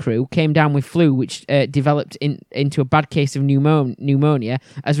film crew came down with flu, which developed into a bad case of pneumonia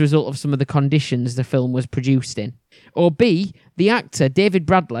as a result of some of the conditions the film was produced in. Or B, the actor David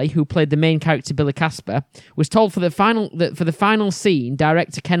Bradley, who played the main character Billy Casper, was told for the final scene,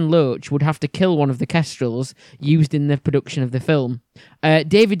 director Ken Loach would have to kill one of the kestrels used in the production of the film.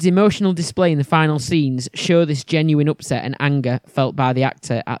 David's emotional display in the final scenes show this genuine upset and anger felt by the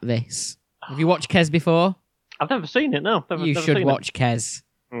actor at this. Have you watched Kes before? I've never seen it, no. You should watch Kes.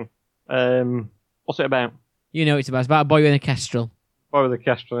 What's it about? You know what it's about. It's about a boy with a kestrel. Boy with a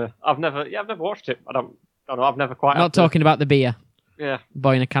kestrel, yeah. I've never watched it. I don't know, I've never quite... Not talking about the beer. Yeah.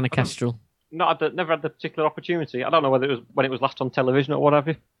 Boy in a can of kestrel. Never had the particular opportunity. I don't know whether it was when it was last on television or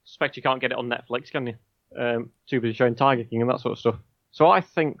whatever. I suspect you can't get it on Netflix, can you? Too busy showing Tiger King and that sort of stuff. So I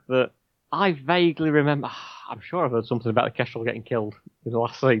think that I vaguely remember... I'm sure I've heard something about the kestrel getting killed in the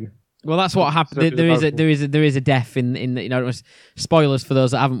last scene. Well, that's what happened. There is a death in the, you know, spoilers for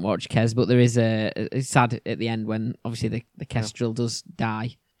those that haven't watched Kes, but there is it's sad at the end when obviously the kestrel does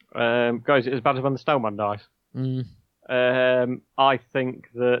die. Guys, it's as bad as when the snowman dies. I think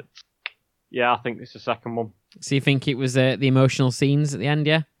that, I think it's the second one. So you think it was the emotional scenes at the end,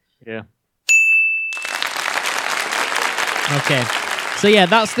 yeah? Yeah. Okay. So yeah,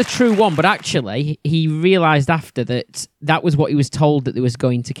 that's the true one, but actually, he realised after that was what he was told, that they was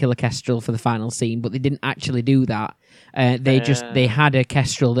going to kill a kestrel for the final scene, but they didn't actually do that. They had a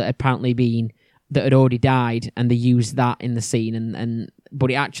kestrel that had already died, and they used that in the scene, but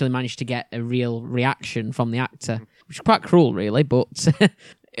he actually managed to get a real reaction from the actor, which is quite cruel, really, but... He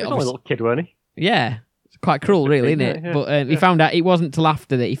was only a little kid, weren't he? Yeah, it's quite cruel, really, isn't it? Yeah. But he found out, it wasn't till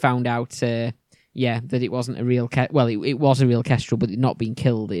after that he found out... that it wasn't a real... it was a real kestrel, but it not being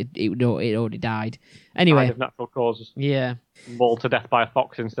killed. It already died. Anyway. Died of natural causes. Yeah. Mauled to death by a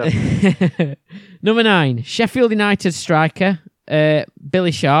fox instead. Number 9. Sheffield United striker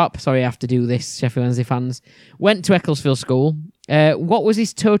Billy Sharp. Sorry, I have to do this, Sheffield Wednesday fans. Went to Ecclesfield School. What was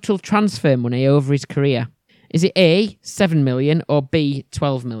his total transfer money over his career? Is it A, 7 million, or B,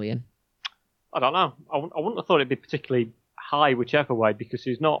 12 million? I don't know. I wouldn't have thought it'd be particularly high whichever way, because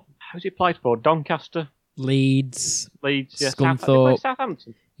he's not... How's he played for? Doncaster? Leeds, yeah. Scunthorpe.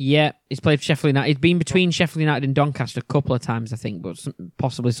 Southampton? Yeah, he's played for Sheffield United. He's been between Sheffield United and Doncaster a couple of times, I think, but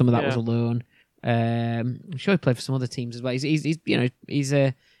possibly some of that was a loan. I'm sure he played for some other teams as well. He's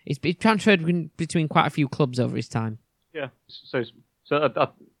transferred between quite a few clubs over his time. Yeah, so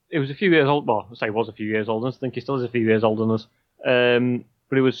it was a few years old. Well, I say it was a few years older. I think he still is a few years older than us.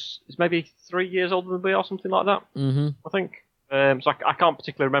 But it's maybe 3 years older than me or something like that. Mm-hmm. I think. So I can't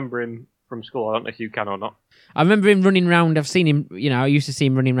particularly remember him from school. I don't know if you can or not. I remember him running around. I've seen him. I used to see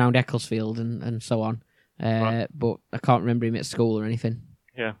him running around Ecclesfield and so on. Right. But I can't remember him at school or anything.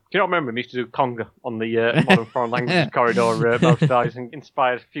 Yeah. Do you not remember him? He used to do conga on the modern foreign languages corridor most days and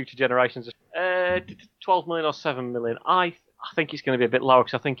inspired future generations. 12 million or 7 million. I think it's going to be a bit lower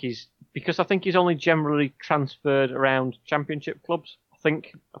because I think he's only generally transferred around championship clubs. I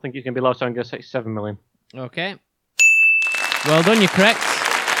think he's going to be low, so I'm going to say 7 million. Okay. Well done, you're correct.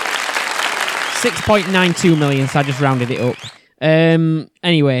 6.92 million, so I just rounded it up.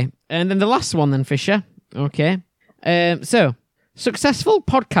 Anyway, and then the last one then, Fisher. Okay. So, successful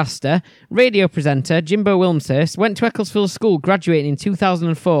podcaster, radio presenter Jimbo Wilmshurst went to Ecclesfield School, graduating in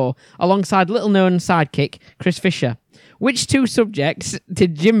 2004 alongside little-known sidekick Chris Fisher. Which two subjects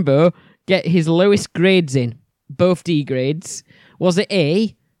did Jimbo get his lowest grades in? Both D grades. Was it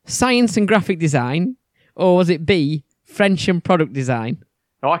A, science and graphic design, or was it B, French and product design?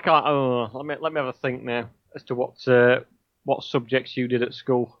 No, I can't. Let me have a think now as to what subjects you did at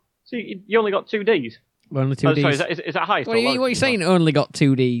school. So you only got 2 Ds. Well, only 2 Ds. Sorry, is that highest? What are you saying? Only got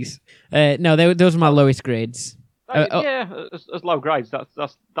 2 Ds. No, those were my lowest grades. Yeah, as low grades.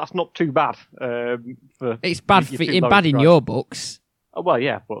 That's not too bad. It's bad in your books. Oh well,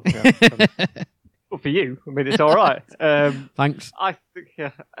 yeah, but but for you, I mean, it's all right. Thanks. I think.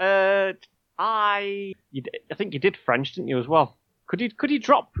 I think you did French, didn't you, as well? Could you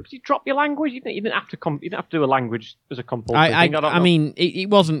drop your language? You didn't have to do a language as a compulsory thing. I mean, it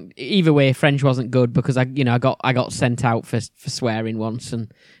wasn't either way. French wasn't good because I got sent out for swearing once,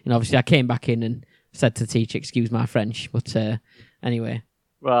 and obviously I came back in and said to the teacher, "Excuse my French." But anyway,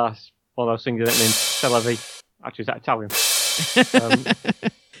 well, that's one of those things that means Tel Aviv. Actually, is that Italian?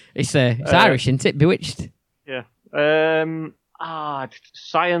 It's Irish, isn't it? Bewitched. Yeah.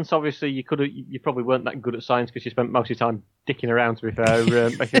 Science. Obviously, you probably weren't that good at science because you spent most of your time dicking around. To be fair,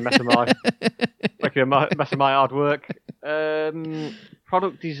 making a mess of my hard work.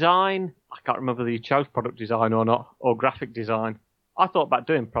 Product design. I can't remember whether you chose product design or not, or graphic design. I thought about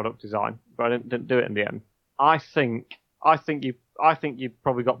doing product design, but I didn't do it in the end. I think you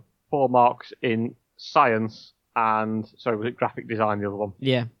probably got 4 marks in science and was it graphic design, the other one?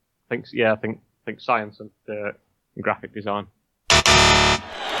 Yeah. I think science and graphic design.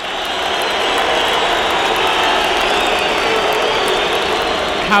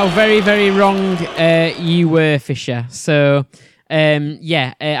 How very, very wrong you were, Fisher. So,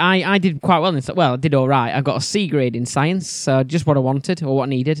 I did quite well in this. Well, I did all right. I got a C grade in science, so just what I wanted or what I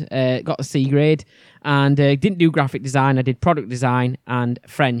needed. Got a C grade, and didn't do graphic design. I did product design and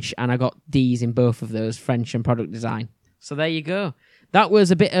French, and I got Ds in both of those, French and product design. So there you go. That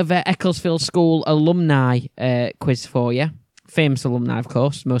was a bit of Ecclesfield School alumni quiz for you. Famous alumni, of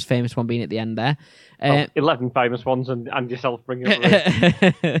course. Most famous one being at the end there. 11 famous ones and yourself bringing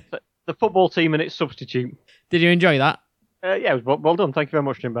it up. The football team and its substitute. Did you enjoy that? Yeah, it was well done. Thank you very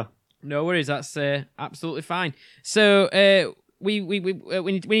much, Jimbo. No worries. That's absolutely fine. So we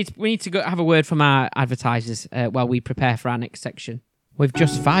need to go have a word from our advertisers while we prepare for our next section. With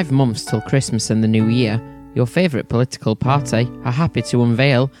just 5 months till Christmas and the New Year, your favourite political party are happy to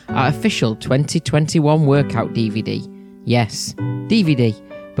unveil our official 2021 workout DVD. Yes, DVD,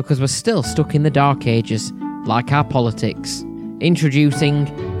 because we're still stuck in the dark ages, like our politics. Introducing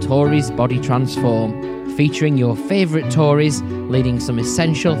Tories Body Transform, featuring your favourite Tories leading some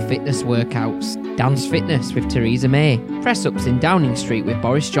essential fitness workouts. Dance fitness with Theresa May, press-ups in Downing Street with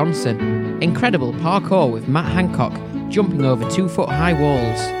Boris Johnson, incredible parkour with Matt Hancock jumping over 2-foot-high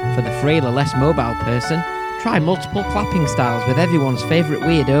walls. For the frailer, less mobile person, try multiple clapping styles with everyone's favourite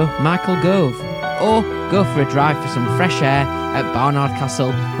weirdo, Michael Gove. Or go for a drive for some fresh air at Barnard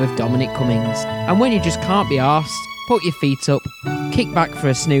Castle with Dominic Cummings. And when you just can't be arsed, put your feet up, kick back for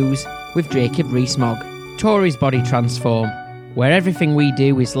a snooze with Jacob Rees-Mogg. Tories Body Transform, where everything we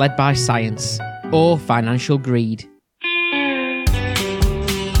do is led by science or financial greed.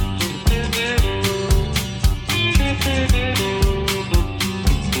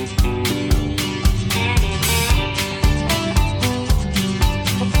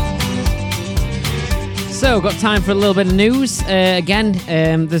 So, got time for a little bit of news. Again,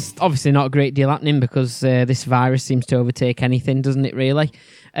 there's obviously not a great deal happening because this virus seems to overtake anything, doesn't it, really?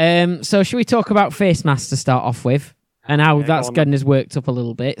 So, should we talk about face masks to start off with? And how that's getting us worked up a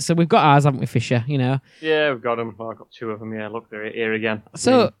little bit. So, we've got ours, haven't we, Fisher? Yeah, we've got them. Well, I've got 2 of them, yeah. Look, they're here again.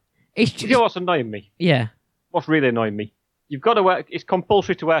 So, it's just... You know what's annoying me? Yeah. What's really annoying me? You've got to wear... It's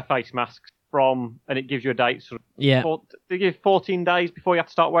compulsory to wear face masks and it gives you a date. Yeah. They give 14 days before you have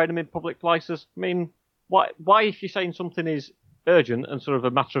to start wearing them in public places. I mean... Why, if you're saying something is urgent and sort of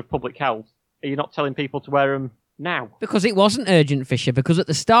a matter of public health, are you not telling people to wear them now? Because it wasn't urgent, Fisher, because at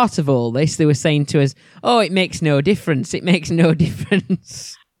the start of all this, they were saying to us, oh, it makes no difference, it makes no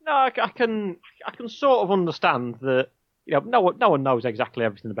difference. No, I can sort of understand that, no one knows exactly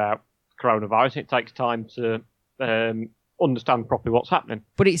everything about coronavirus. It takes time to understand properly what's happening.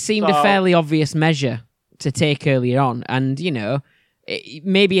 But it seemed a fairly obvious measure to take earlier on, and,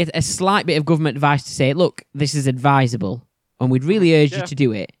 maybe a slight bit of government advice to say, look, this is advisable, and we'd really urge you to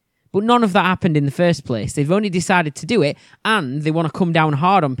do it. But none of that happened in the first place. They've only decided to do it, and they want to come down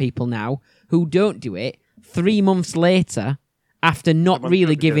hard on people now who don't do it 3 months later after not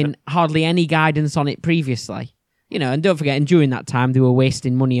really giving hardly any guidance on it previously. And don't forget, and during that time, they were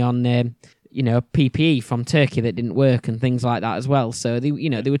wasting money on, PPE from Turkey that didn't work and things like that as well. So, they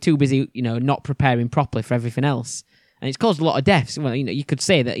were too busy, not preparing properly for everything else. and it's caused a lot of deaths. Well, you could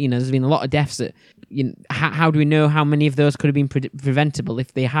say that there's been a lot of deaths. That how do we know how many of those could have been preventable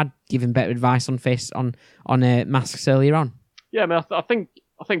if they had given better advice on masks earlier on? Yeah, I mean, I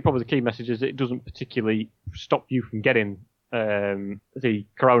think probably the key message is that it doesn't particularly stop you from getting the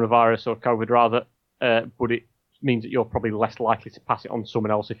coronavirus or COVID rather, but it means that you're probably less likely to pass it on to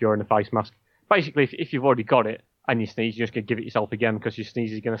someone else if you're in a face mask. Basically, if you've already got it and you sneeze, you're just going to give it yourself again because your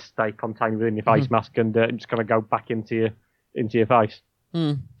sneeze is going to stay contained within your face mask and just going to go back into your face,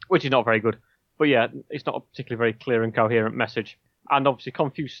 which is not very good. But yeah, it's not a particularly very clear and coherent message, and obviously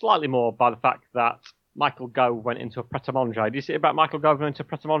confused slightly more by the fact that Michael Gove went into a pret-a-manger. Did you see about Michael Gove going into a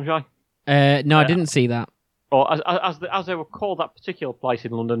pret-a-manger? No, I didn't see that. Or as they were called, that particular place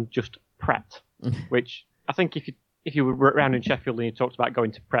in London, just Pret, which I think if you were around in Sheffield and you talked about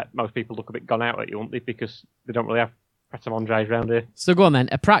going to Pret, most people look a bit gone out at you, won't they? Because they don't really have pret-a-mangers around here. So go on then.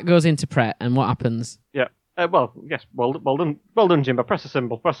 A Pret goes into Pret, and what happens? Yeah. Well, yes. Well done, Jimbo. Press a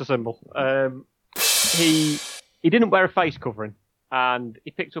symbol. He didn't wear a face covering, and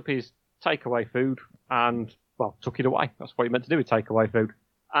he picked up his takeaway food and took it away. That's what he meant to do with takeaway food.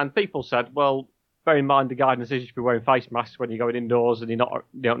 And people said, well, bear in mind the guidance is you should be wearing face masks when you're going indoors and you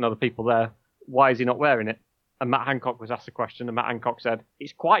don't know the people there. Why is he not wearing it? And Matt Hancock was asked the question, and Matt Hancock said,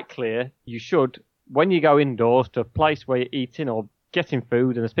 it's quite clear you should, when you go indoors to a place where you're eating or getting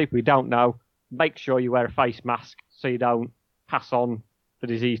food and there's people you don't know, make sure you wear a face mask so you don't pass on the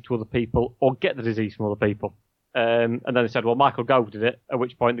disease to other people or get the disease from other people. And then they said, well, Michael Gove did it, at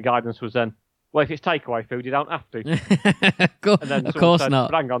which point the guidance was then, well, if it's takeaway food, you don't have to. And then of course said,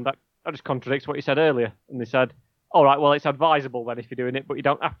 not. But hang on, that just contradicts what you said earlier. And they said, all right, well, it's advisable then if you're doing it, but you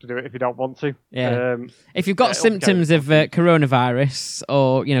don't have to do it if you don't want to. Yeah. If you've got symptoms of coronavirus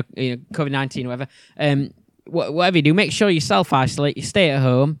or COVID-19 or whatever, whatever you do, make sure you self-isolate, you stay at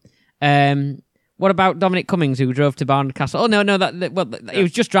home. What about Dominic Cummings, who drove to Barnard Castle? Oh no, he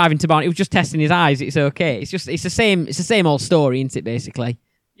was just driving to Barnard. He was just testing his eyes. It's okay. It's the same old story, isn't it? Basically.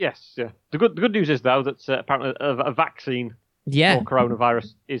 Yes. Yeah. The good news is though that apparently a vaccine for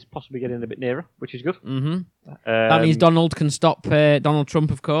coronavirus is possibly getting a bit nearer, which is good. Mm-hmm. That means Donald can stop. Donald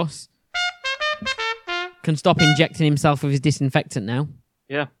Trump, of course, can stop injecting himself with his disinfectant now.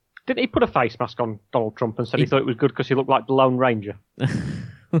 Yeah. Didn't he put a face mask on Donald Trump and said he thought it was good because he looked like the Lone Ranger?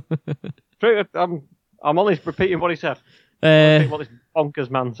 True, I'm only repeating what he said. What this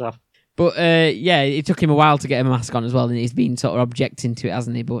bonkers man said. But it took him a while to get a mask on as well, and he's been sort of objecting to it,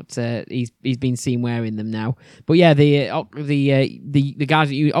 hasn't he? But he's been seen wearing them now. But yeah, the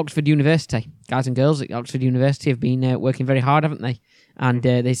guys at Oxford University, guys and girls at Oxford University, have been working very hard, haven't they? And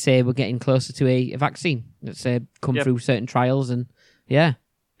they say we're getting closer to a vaccine that's come through certain trials, and yeah,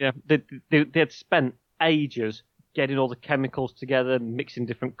 they had spent ages getting all the chemicals together, mixing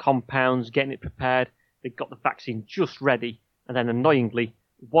different compounds, getting it prepared. They got the vaccine just ready, and then annoyingly,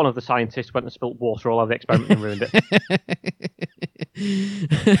 one of the scientists went and spilt water all over the experiment and ruined it.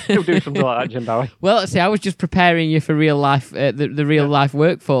 You'll do something like that, Jim Bowie. Well, see, I was just preparing you for real life, the real life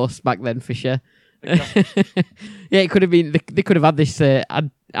workforce back then, Fisher. Exactly. Yeah, it could have been. They could have had this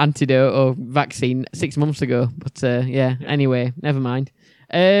antidote or vaccine 6 months ago, but anyway, never mind.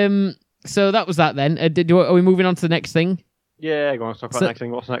 So that was that then. Are we moving on to the next thing? Yeah, go on, let's talk about the next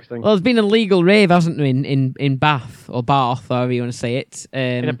thing. What's the next thing? Well, there's been a legal rave, hasn't there, in Bath, or Bath, however you want to say it.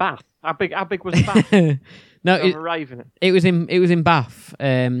 In a bath? How big was the bath? No, it was in Bath,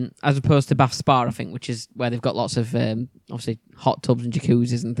 as opposed to Bath Spa, I think, which is where they've got lots of obviously hot tubs and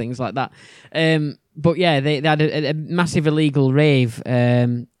jacuzzis and things like that. But yeah, they had a massive illegal rave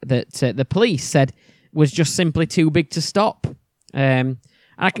that the police said was just simply too big to stop.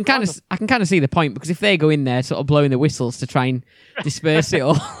 I can kind of see the point, because if they go in there sort of blowing the whistles to try and disperse it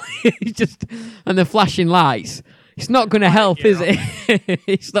all, and the flashing lights, it's not going to help, is it?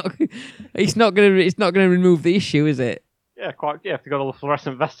 It's not going to remove the issue, is it? Yeah, quite. Yeah, if they've got all the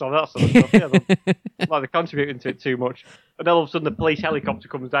fluorescent vests on, that sort of stuff. Yeah, they're contributing to it too much. And then all of a sudden the police helicopter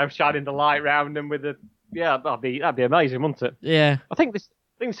comes down, shining the light round them with that'd be amazing, wouldn't it? Yeah. I think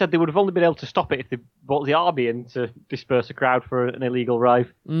they said they would have only been able to stop it if they brought the army in to disperse a crowd for an illegal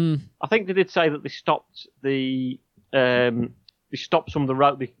rave. I think they did say that they stopped some of the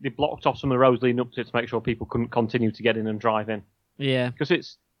road. They blocked off some of the roads leading up to it to make sure people couldn't continue to get in and drive in. Yeah,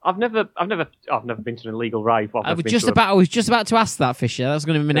 because I've never been to an illegal rave. I was just about to ask that, Fisher. That's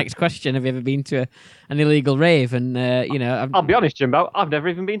going to be my next question. Have you ever been to an illegal rave? And I'll be honest, Jimbo, I've never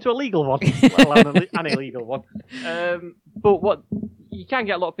even been to a legal one, let alone an illegal one. But what you can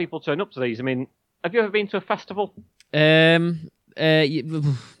get a lot of people turn up to these. I mean, have you ever been to a festival? Not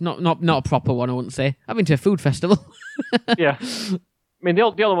a proper one, I wouldn't say. I've been to a food festival. Yeah. mean, the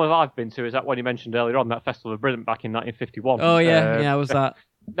only one I've been to is that one you mentioned earlier on, that Festival of Britain back in 1951. Oh, yeah, how was that?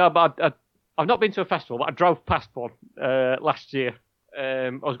 No, but I've not been to a festival, but I drove past one last year.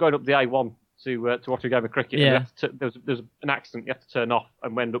 I was going up the A1 to watch a game of cricket. Yeah. And there was an accident, you have to turn off,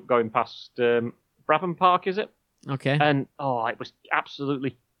 and we ended up going past Brabham Park, is it? Okay. And, it was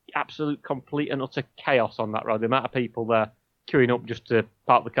absolute complete and utter chaos on that road. The amount of people there queuing up just to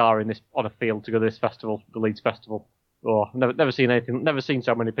park the car on a field to go to this festival, the Leeds Festival. Oh, never seen anything. Never seen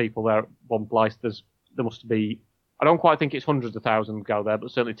so many people there at one place. There must be. I don't quite think it's hundreds of thousands go there,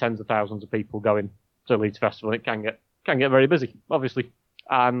 but certainly tens of thousands of people going to the Leeds Festival. It can get very busy, obviously.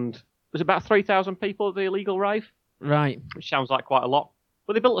 And there's about 3,000 people at the illegal rave. Right. Which sounds like quite a lot.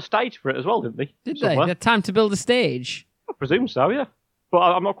 But they built a stage for it as well, didn't they? Did they? They had time to build a stage. I presume so, yeah. But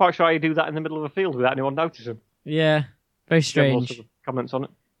I'm not quite sure how you do that in the middle of a field without anyone noticing. Yeah, very strange. Sort of comments on it.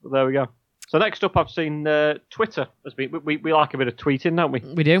 But there we go. So next up, I've seen Twitter has been. We like a bit of tweeting, don't we?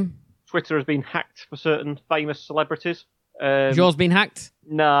 We do. Twitter has been hacked for certain famous celebrities. Has yours been hacked?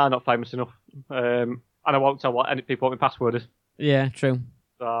 Nah, not famous enough. And I won't tell what any people what my password is. Yeah, true.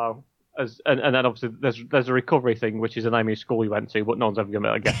 So and then obviously there's a recovery thing, which is the name of your school you went to, but no one's ever going to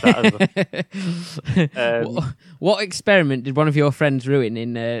be able to guess that. What experiment did one of your friends ruin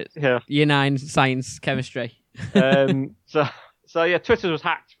in Year 9 science chemistry? So yeah, Twitter was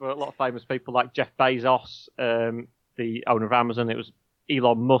hacked for a lot of famous people like Jeff Bezos, the owner of Amazon. It was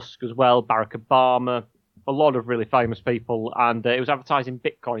Elon Musk as well, Barack Obama, a lot of really famous people, and it was advertising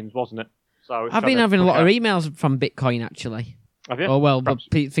bitcoins, wasn't it? So I've been having a lot of emails from Bitcoin actually. Have you? Oh well, perhaps.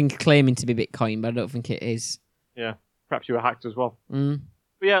 But think claiming to be Bitcoin, but I don't think it is. Yeah, perhaps you were hacked as well. Mm.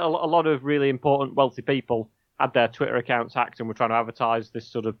 But yeah, a lot of really important, wealthy people had their Twitter accounts hacked and were trying to advertise this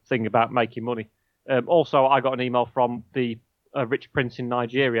sort of thing about making money. Also, I got an email from the rich prince in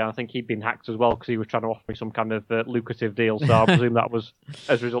Nigeria. I think he'd been hacked as well because he was trying to offer me some kind of lucrative deal. So I presume that was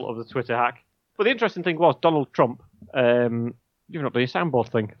as a result of the Twitter hack. But the interesting thing was Donald Trump. You've not done your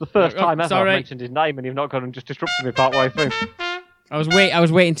soundboard thing. The first time ever I've mentioned his name, and you've not gone and just disrupted me part way through. I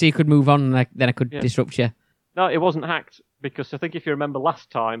was waiting till you could move on, and then I could disrupt you. No, it wasn't hacked because I think if you remember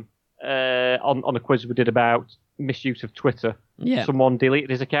last time on a quiz we did about misuse of Twitter, someone deleted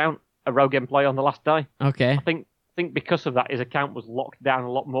his account, a rogue employee on the last day. Okay. I think because of that, his account was locked down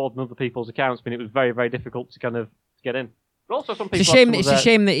a lot more than other people's accounts. I mean, it was very, very difficult to kind of get in. But also, some people. It's a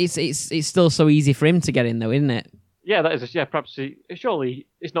shame that it's still so easy for him to get in, though, isn't it? Yeah, that is. Perhaps surely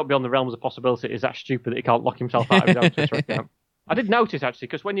it's not beyond the realms of possibility. Is that stupid that he can't lock himself out of his own Twitter account? I did notice actually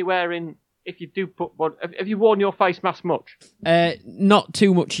because when you're wearing, if you do put one, have you worn your face mask much? Not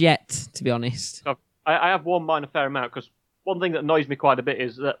too much yet, to be honest. So I have worn mine a fair amount because one thing that annoys me quite a bit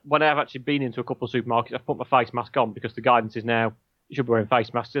is that when I've actually been into a couple of supermarkets, I've put my face mask on because the guidance is now you should be wearing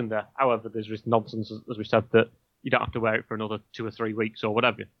face masks in there. However, there's this nonsense, as we said, that you don't have to wear it for another 2 or 3 weeks or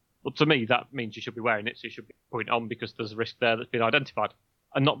whatever. But to me, that means you should be wearing it, so you should be putting it on because there's a risk there that's been identified.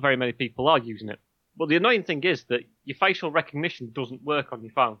 And not very many people are using it. But the annoying thing is that your facial recognition doesn't work on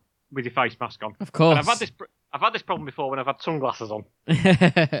your phone with your face mask on. Of course. And I've had this problem before when I've had sunglasses on,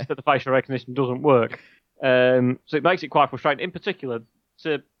 that the facial recognition doesn't work. So it makes it quite frustrating. In particular,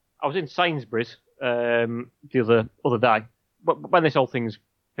 I was in Sainsbury's the other day, but when this whole thing's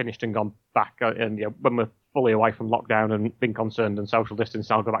finished and gone back, and when we're fully away from lockdown and being concerned and social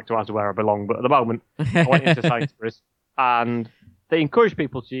distance, I'll go back to as where I belong. But at the moment, I went into Sainsbury's and they encourage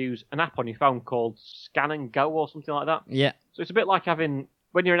people to use an app on your phone called Scan and Go or something like that. Yeah. So it's a bit like having,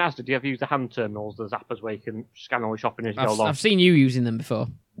 when you're in Asda, do you ever use the hand terminals? There's apps where you can scan all your shopping as you go along. I've seen you using them before.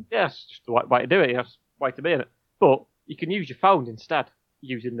 Yeah, it's just the way to do it. It's the way to be in it. But you can use your phone instead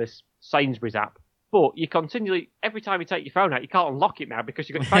using this Sainsbury's app. But you continually, every time you take your phone out, you can't unlock it now because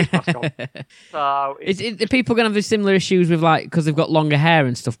you've got your face mask on. So are people going to have the similar issues with because they've got longer hair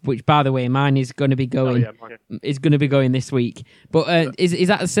and stuff? Which, by the way, mine is going to be going. Is going to be going this week. But is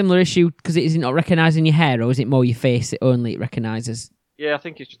that a similar issue because is it not recognising your hair, or is it more your face? It only recognises. Yeah, I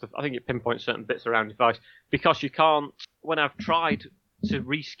think it's just. I think it pinpoints certain bits around your face because you can't. When I've tried to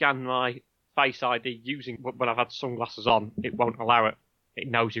rescan my Face ID using when I've had sunglasses on, it won't allow it. It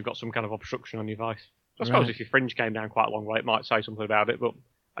knows you've got some kind of obstruction on your face. I suppose if your fringe came down quite a long way, it might say something about it, but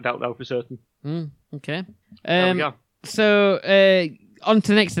I don't know for certain. Okay. There we go. So, on to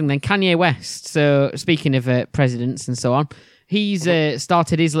the next thing then, Kanye West. So, speaking of presidents and so on, he's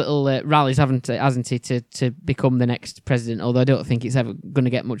started his little rallies, hasn't he, to become the next president, although I don't think it's ever going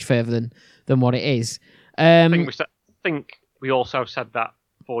to get much further than what it is. I think we also said that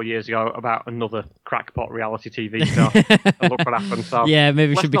 4 years ago about another crackpot reality TV star. And look what happened. So yeah,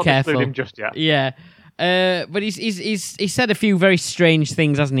 maybe we should be careful. Let's not exclude him just yet. Yeah, but he's said a few very strange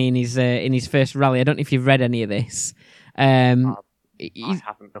things, hasn't he, in his first rally? I don't know if you've read any of this.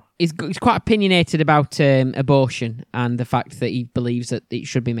 he's quite opinionated about abortion and the fact that he believes that it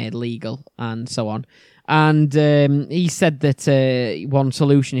should be made legal and so on. And he said that one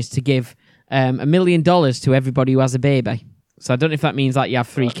solution is to give $1 million to everybody who has a baby. So I don't know if that means like you have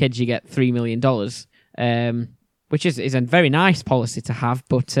 3 kids, you get $3 million, which is a very nice policy to have.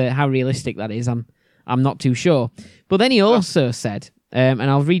 But how realistic that is, I'm not too sure. But then he also said, and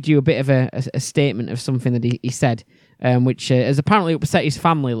I'll read you a bit of a statement of something that he said, which has apparently upset his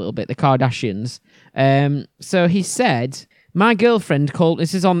family a little bit, the Kardashians. So he said, "My girlfriend called."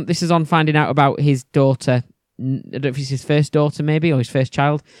 This is on finding out about his daughter. I don't know if it's his first daughter, maybe, or his first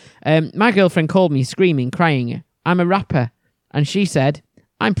child. "My girlfriend called me, screaming, crying. I'm a rapper, and she said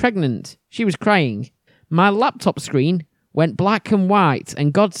I'm pregnant. She was crying. My laptop screen went black and white,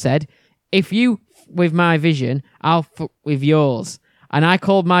 and God said, if you with my vision, I'll fuck with yours. And I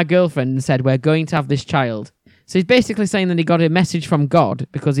called my girlfriend and said, we're going to have this child." So he's basically saying that he got a message from God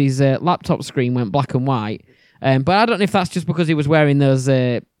because his laptop screen went black and white. But I don't know if that's just because he was wearing those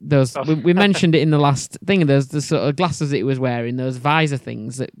we mentioned it in the last thing, those the sort of glasses that he was wearing, those visor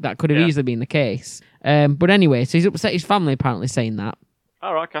things, that could have easily been the case. But anyway, so he's upset his family apparently saying that.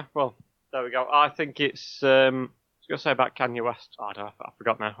 Oh, okay. Well, there we go. I think it's, I was going to say about Kanye West. I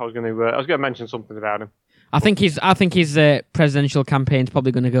forgot now. I was going to mention something about him. I think his presidential campaign's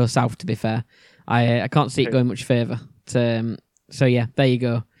probably going to go south, to be fair. I can't see it going much further. So yeah, there you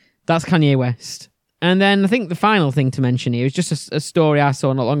go. That's Kanye West. And then I think the final thing to mention here is just a story I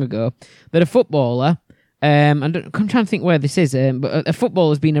saw not long ago that a footballer, I'm trying to think where this is, but a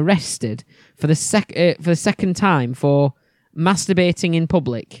footballer has been arrested for the second time for masturbating in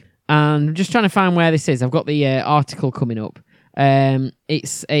public. And I'm just trying to find where this is. I've got the article coming up.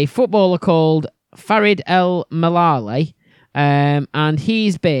 It's a footballer called Farid El Malali, and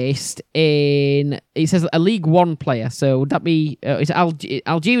he's based in, it says a League One player. So would that be, it's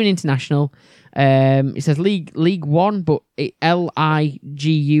Algerian international. It says League One, but Ligue.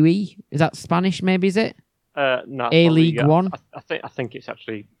 Is that Spanish? Maybe is it? No, A League One. I think it's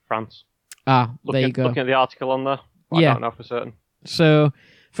actually France. There you go. Looking at the article on there, I don't know for certain. So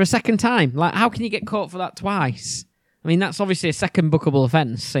for a second time, like, how can you get caught for that twice? I mean, that's obviously a second bookable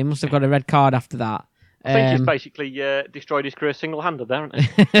offence, so he must have got a red card after that. I think he's basically destroyed his career single-handed there,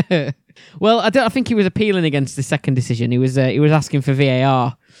 hasn't he? Well, I think he was appealing against the second decision. He was asking for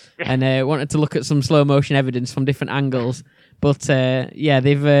VAR and wanted to look at some slow motion evidence from different angles. But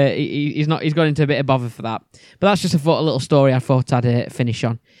he's got into a bit of bother for that. But that's just a little story I thought I'd finish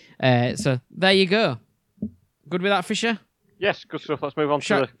on. So there you go. Good with that, Fisher? Yes, good stuff. Let's move on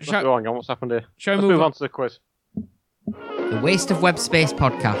to what's happened here. Let's move on to the quiz. The Waste of Web Space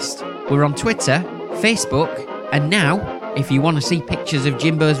podcast. We're on Twitter, Facebook, and now, if you want to see pictures of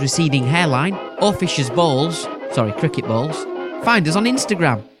Jimbo's receding hairline or Fisher's cricket balls, find us on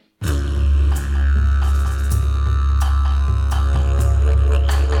Instagram.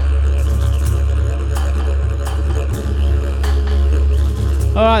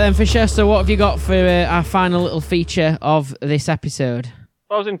 All right then, Fisher, so what have you got for our final little feature of this episode?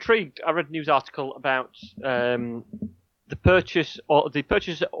 I was intrigued. I read a news article about the purchase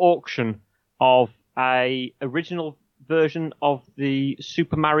auction of a original version of the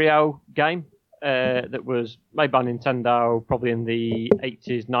Super Mario game that was made by Nintendo probably in the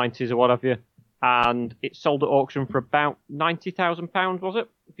 80s, 90s or what have you. And it sold at auction for about £90,000, was it?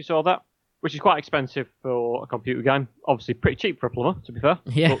 If you saw that. Which is quite expensive for a computer game. Obviously pretty cheap for a plumber, to be fair.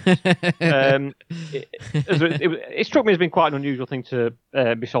 Yeah. But, it struck me as being quite an unusual thing to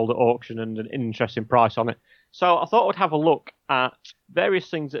be sold at auction and an interesting price on it. So I thought I'd have a look at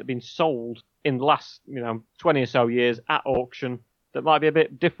various things that have been sold in the last 20 or so years at auction that might be a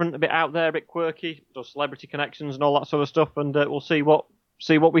bit different, a bit out there, a bit quirky, those celebrity connections and all that sort of stuff, and we'll see what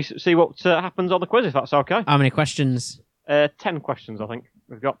happens on the quiz, if that's okay. How many questions? 10 questions, I think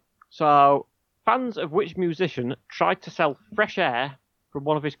we've got. So, fans of which musician tried to sell Fresh Air from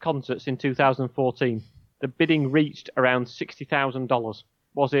one of his concerts in 2014? The bidding reached around $60,000.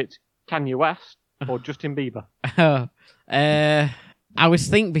 Was it Kanye West or Justin Bieber? I was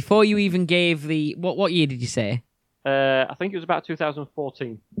thinking, before you even gave the... What year did you say? I think it was about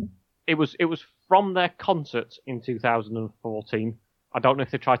 2014. It was from their concert in 2014. I don't know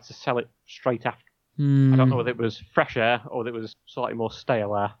if they tried to sell it straight after. I don't know whether it was Fresh Air or whether it was slightly more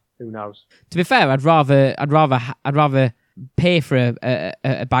stale air. Who knows? To be fair, I'd rather pay for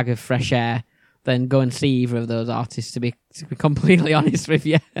a bag of fresh air than go and see either of those artists. To be completely honest with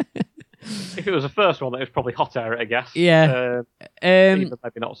you. If it was the first one, it was probably Hot Air, I guess. Yeah. Maybe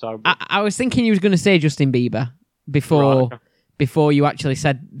not so. But... I was thinking you was going to say Justin Bieber before you actually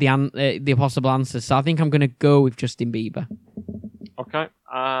said the possible answers. So I think I'm going to go with Justin Bieber. Okay,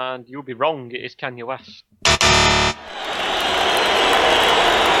 and you'll be wrong. It is Kanye West.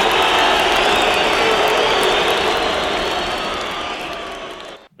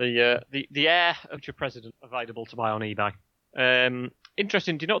 The heir of your president available to buy on eBay.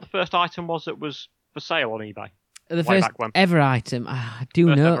 Interesting. Do you know what the first item was that was for sale on eBay? The first ever item. I do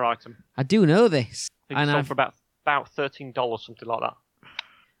first know. Ever item. I do know this. I think it sold for about $13, something like that.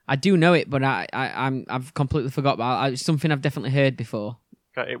 I do know it, but I've completely forgot about it. It's something I've definitely heard before.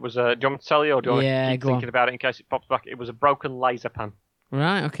 Okay, it was. Do you want me to tell you, or do you want to keep thinking about it in case it pops back? It was a broken laser pan.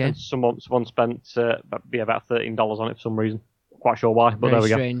 Right. Okay. And someone spent about $13 on it for some reason. Quite sure why, but Very there we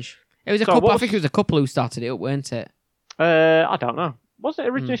strange. It was a couple. I think it was a couple who started it up, weren't it? I don't know. Was it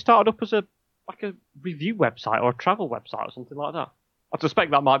originally started up as a review website or a travel website or something like that? I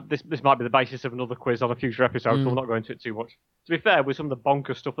suspect that this might be the basis of another quiz on a future episode, so we'll not go into it too much. To be fair, with some of the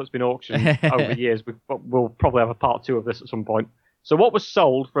bonkers stuff that's been auctioned over the years, we'll probably have a part 2 of this at some point. So what was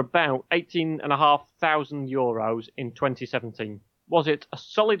sold for about €18,500 in 2017? Was it a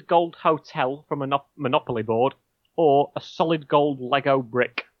solid gold hotel from a Monopoly board or a solid gold Lego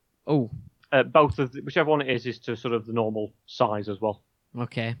brick? Oh. Both of whichever one it is to sort of the normal size as well.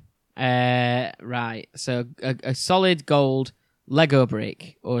 Okay. Right. So a solid gold Lego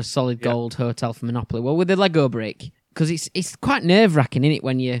brick or a solid gold hotel from Monopoly. Well, with the Lego brick, because it's quite nerve-wracking, isn't it,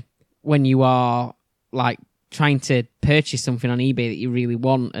 when you are like trying to purchase something on eBay that you really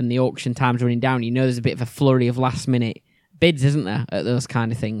want and the auction time's running down. You know there's a bit of a flurry of last-minute bids, isn't there, at those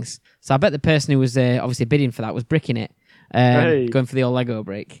kind of things? So I bet the person who was obviously bidding for that was bricking it, going for the old Lego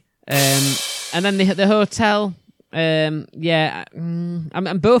brick. And then the hotel, and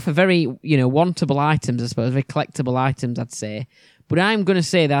both are very, wantable items, I suppose, very collectible items, I'd say. But I'm going to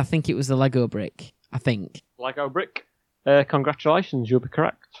say that I think it was the Lego brick, I think. Lego brick. Congratulations, you'll be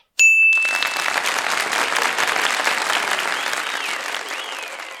correct.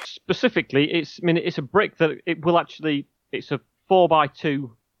 Specifically, it's a brick that it's a 4x2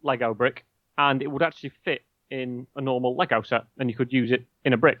 Lego brick, and it would actually fit in a normal Lego set, and you could use it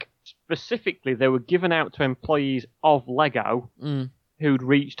in a brick. Specifically, they were given out to employees of Lego who'd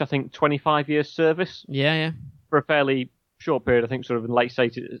reached, I think, 25 years service. Yeah. For a fairly short period, I think sort of in the late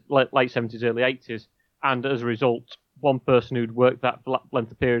 70s, early 80s. And as a result, one person who'd worked that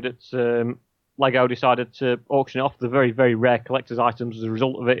length of period at Lego decided to auction it off the very, very rare collector's items. As a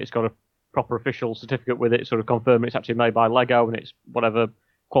result of it, it's got a proper official certificate with it, sort of confirming it's actually made by Lego and it's whatever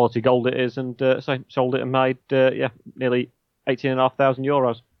quality gold it is, and so sold it and made nearly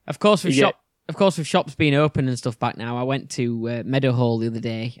 €18,500. Of course, with shops being open and stuff back now, I went to Meadowhall the other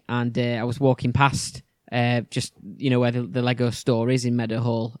day, and I was walking past just where the Lego store is in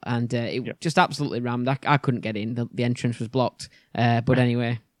Meadowhall, and it just absolutely rammed. I couldn't get in; the entrance was blocked. But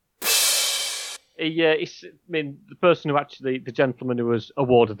anyway, the person who actually, the gentleman who was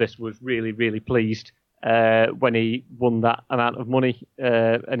awarded this, was really, really pleased when he won that amount of money,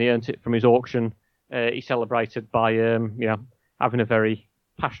 and he earned it from his auction. He celebrated by having a very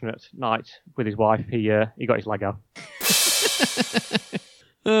passionate night with his wife. He got his Lego.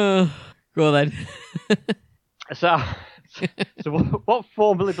 Go on then. So what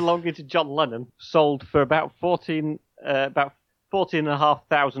formerly belonging to John Lennon sold for about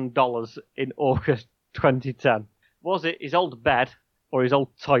 $14,500 in August 2010? Was it his old bed or his old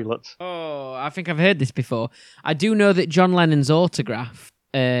toilet? Oh, I think I've heard this before. I do know that John Lennon's autograph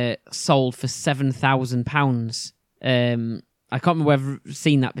sold for £7,000. I can't remember whether I've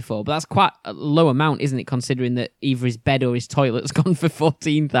seen that before, but that's quite a low amount, isn't it, considering that either his bed or his toilet's gone for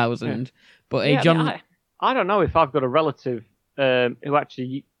 $14,000. Yeah. But John, I don't know if I've got a relative who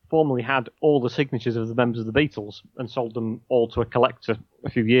actually formerly had all the signatures of the members of the Beatles and sold them all to a collector a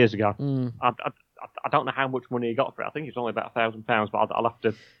few years ago. I don't know how much money he got for it. I think it's only about £1,000, but I'll have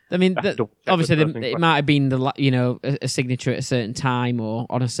to. I mean, obviously, it might have been a signature at a certain time or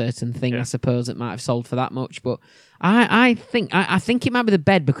on a certain thing. I suppose it might have sold for that much. But I think it might be the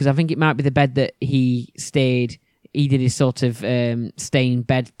bed, because I think it might be the bed that he stayed. He did his sort of stay in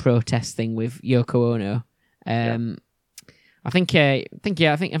bed protest thing with Yoko Ono. I think to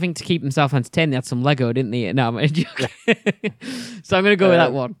keep himself entertained, they had some Lego, didn't they? No, I'm joking. So I'm going to go with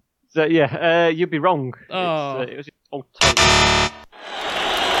that one. So you'd be wrong. Oh. It was old toilet.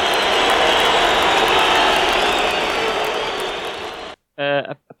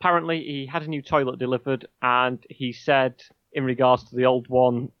 Apparently, he had a new toilet delivered, and he said, in regards to the old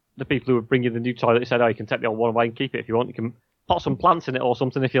one, the people who were bringing the new toilet, he said, "Oh, you can take the old one away and keep it if you want. You can pot some plants in it or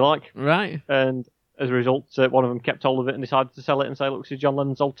something if you like." Right. And as a result, one of them kept hold of it and decided to sell it and say, "Look, this is John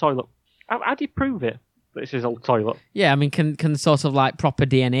Lennon's old toilet." How do you prove it that it's his old toilet? Yeah, I mean, can sort of like proper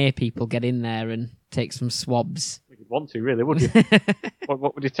DNA people get in there and take some swabs? you'd want to, really, would you?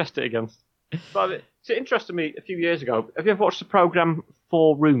 What would you test it against? But it interested me a few years ago. Have you ever watched the program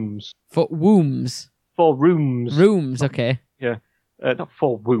Four Rooms? For wombs. 4 Rooms. Rooms, okay. Yeah. Not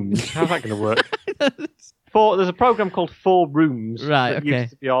 4 Wombs. How's that going to work? There's a program called 4 Rooms that used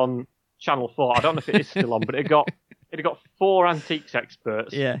to be on Channel 4. I don't know if it is still on, but it had got 4 antiques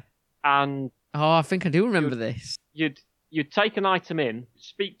experts. Yeah. And I think I do remember this. You'd take an item in,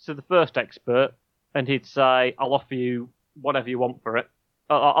 speak to the first expert, and he'd say, "I'll offer you whatever you want for it.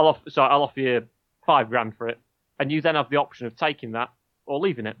 I'll offer you $5,000 for it." And you then have the option of taking that or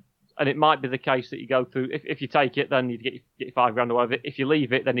leaving it. And it might be the case that you go through. If you take it, then you get your $5,000 or whatever. If you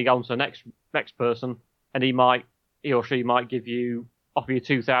leave it, then you go on to the next person, and he or she might offer you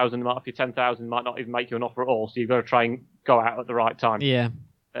 2,000, might offer you 10,000, might not even make you an offer at all. So you've got to try and go out at the right time. Yeah.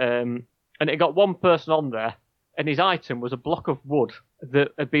 And it got one person on there, and his item was a block of wood that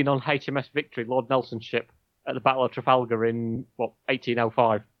had been on HMS Victory, Lord Nelson's ship, at the Battle of Trafalgar in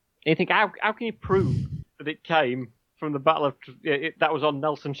 1805. And you think, how can you prove that it came from the Battle of that was on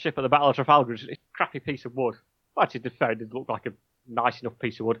Nelson's ship at the Battle of Trafalgar? It's a crappy piece of wood. Well, actually, it did look like a nice enough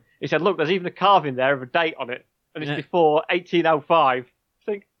piece of wood. He said, "Look, there's even a carving there of a date on it, and it's before 1805." I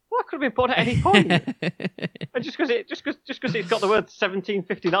think, well, that could have been put at any point. And just because it's got the word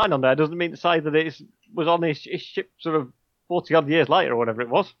 1759 on there doesn't mean to say that it was on his ship sort of 40 odd years later or whatever it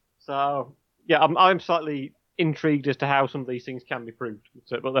was. So yeah, I'm slightly intrigued as to how some of these things can be proved.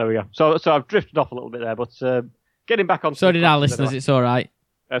 But there we go. So I've drifted off a little bit there, but getting back on. So did our listeners. It's all right.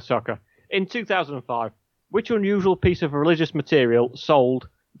 Soccer. In 2005, which unusual piece of religious material sold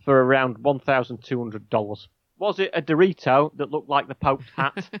for around $1,200? Was it a Dorito that looked like the Pope's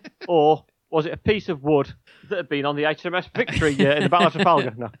hat, or was it a piece of wood that had been on the HMS Victory in the Battle of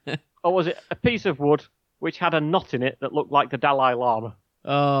Trafalgar? No. Or was it a piece of wood which had a knot in it that looked like the Dalai Lama?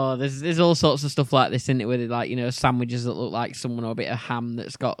 Oh, there's all sorts of stuff like this, isn't it? With like, sandwiches that look like someone, or a bit of ham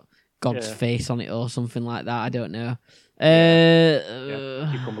that's got God's face on it, or something like that. I don't know.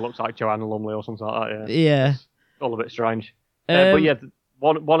 Cucumber looks like Joanna Lumley or something like that. Yeah. It's all a bit strange. But yeah,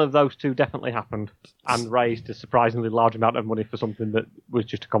 one of those two definitely happened and raised a surprisingly large amount of money for something that was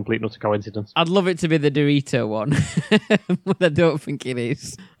just a complete and utter coincidence. I'd love it to be the Dorito one, but I don't think it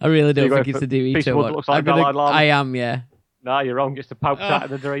is. I really don't think it's the Dorito one. Looks like Dalai Lama. I am, yeah. No, you're wrong. It's the Pope's hat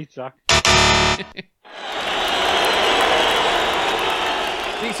and the Dorito. I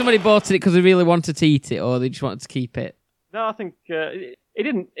think somebody bought it because they really wanted to eat it, or they just wanted to keep it. No, I think it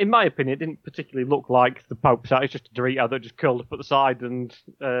didn't. In my opinion, it didn't particularly look like the Pope's hat. It's just a Dorito that just curled up at the side, and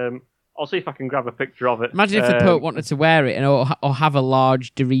I'll see if I can grab a picture of it. Imagine if the Pope wanted to wear it or have a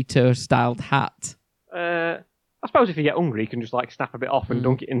large Dorito-styled hat. I suppose if you get hungry, you can just snap a bit off and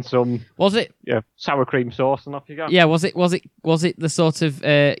dunk it in some. Was it? Yeah, sour cream sauce, and off you go. Yeah, was it the sort of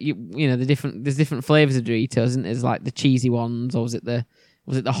the different? There's different flavors of Doritos, isn't there? There's like the cheesy ones, or was it the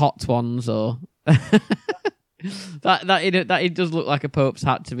hot ones, or that it does look like a Pope's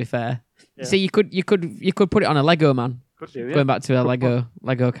hat, to be fair. Yeah. See, you could put it on a Lego man. Could do, yeah. Going back to our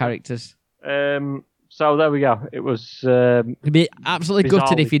Lego characters. So there we go. It was. You'd be absolutely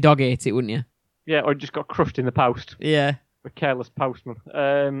gutted if your dog ate it, wouldn't you? Yeah, or it just got crushed in the post. Yeah. A careless postman.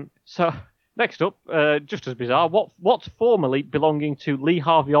 So next up, just as bizarre, what formerly belonging to Lee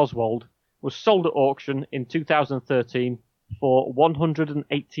Harvey Oswald was sold at auction in 2013 for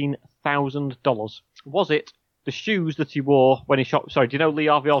 $118,000. Was it the shoes that he wore when he shot? Sorry, do you know who Lee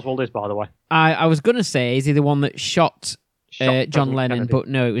Harvey Oswald is, by the way? I was going to say, is he the one that shot John Lennon? Kennedy. But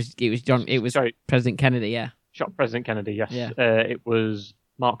no, it was President Kennedy. Yeah, shot President Kennedy. Yes, yeah. It was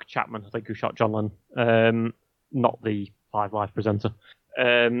Mark Chapman, I think, who shot John Lennon, not the Five Live presenter.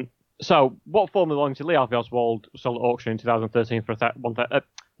 So, what formerly belonged to Lee Harvey Oswald was sold at auction in 2013 for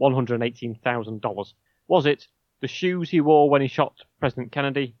 $118,000? Was it the shoes he wore when he shot President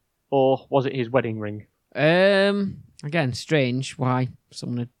Kennedy, or was it his wedding ring? Again, strange why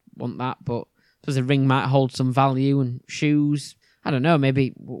someone would want that, but because a ring might hold some value, and shoes, I don't know,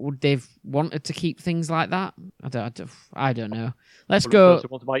 maybe would they've wanted to keep things like that? I don't know. Let's go.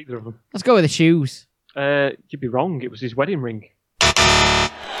 Want to buy either of them. Let's go with the shoes. You'd be wrong. It was his wedding ring.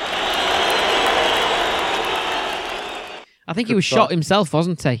 I think he was shot himself,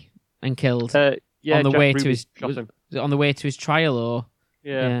 wasn't he, and killed? Yeah, on the Jack way Ruby to his shot him. Was it on the way to his trial, or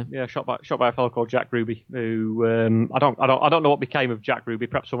yeah, shot by a fellow called Jack Ruby, who I don't know what became of Jack Ruby.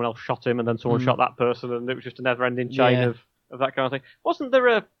 Perhaps someone else shot him, and then someone shot that person, and it was just a never-ending chain of that kind of thing. Wasn't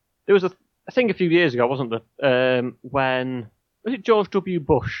there there was a thing a few years ago, wasn't there? When was it George W.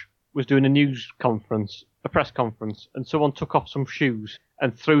 Bush was doing a press conference, and someone took off some shoes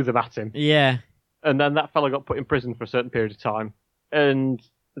and threw them at him. Yeah. And then that fellow got put in prison for a certain period of time. And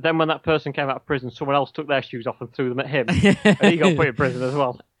then when that person came out of prison, someone else took their shoes off and threw them at him, and he got put in prison as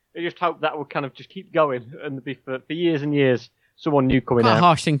well. I just hope that would kind of just keep going and be for years and years. Someone new coming Quite out. a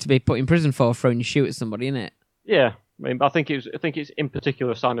harsh thing to be put in prison for, throwing your shoe at somebody, isn't it? Yeah, I mean, I think it's in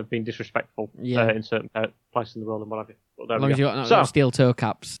particular a sign of being disrespectful in certain places in the world and what have you. But there as long as you've got steel toe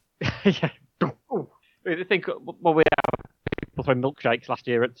caps. Yeah. I think we had people throwing milkshakes last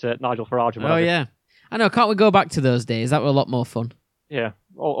year at Nigel Farage and whatever. Oh yeah, I know. Can't we go back to those days? That were a lot more fun. Yeah,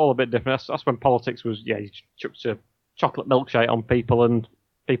 all a bit different. That's when politics was. Yeah, you chucked a chocolate milkshake on people and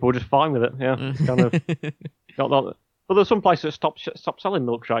people were just fine with it. Yeah, it's kind of not. But there's some places that stopped selling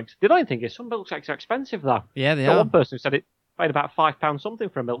milkshakes. The only thing is, some milkshakes are expensive though. Yeah, they are. One person who said it paid about £5 something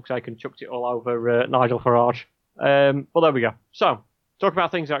for a milkshake and chucked it all over Nigel Farage. Well, there we go. So, talk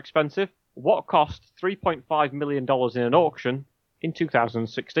about things that are expensive. What cost $3.5 million in an auction in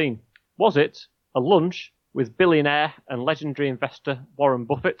 2016? Was it a lunch with billionaire and legendary investor Warren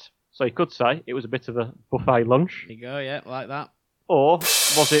Buffett? So you could say it was a bit of a buffet lunch. There you go, yeah, like that. Or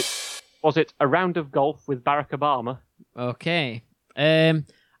was it a round of golf with Barack Obama? Okay.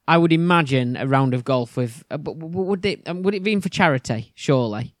 I would imagine a round of golf with. Would it be for charity?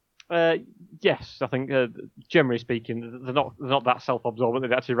 Surely. Yes, I think generally speaking, they're not that self-absorbent.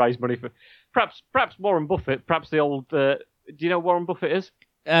 They actually raise money for perhaps Warren Buffett, perhaps the old. Do you know who Warren Buffett is?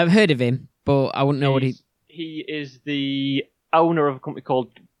 I've heard of him, but I wouldn't know what he. He is the owner of a company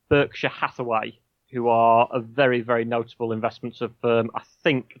called Berkshire Hathaway, who are a very, very notable investments firm. I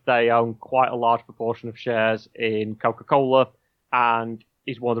think they own quite a large proportion of shares in Coca-Cola, and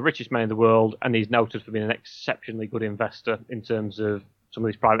he's one of the richest men in the world, and he's noted for being an exceptionally good investor in terms of some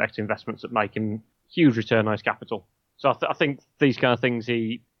of these private equity investments that make him huge return on his capital. So I think these kind of things,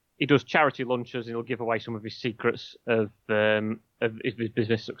 he does charity lunches and he'll give away some of his secrets of his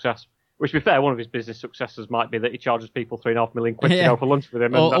business success. Which, to be fair, one of his business successes might be that he charges people £3.5 million to go for lunch with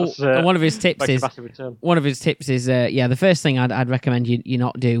him, and one of his tips is the first thing I'd recommend you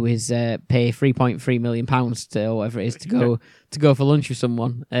not do is pay £3.3 million to whatever it is to go for lunch with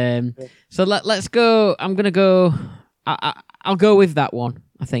someone. So let's go. I'm gonna go. I'll go with that one,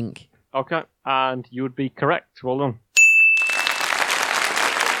 I think. Okay, and you would be correct. Well done.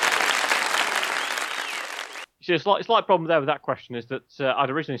 See, a slight problem there with that question is that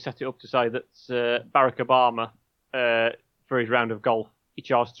I'd originally set it up to say that Barack Obama, for his round of golf, he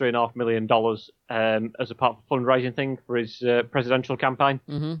charged $3.5 million as a part of a fundraising thing for his presidential campaign.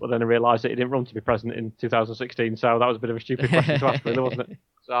 Mm-hmm. But then I realised that he didn't run to be president in 2016, so that was a bit of a stupid question to ask, really, wasn't it?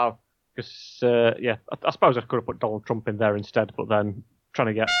 So, because, I suppose I could have put Donald Trump in there instead, but then trying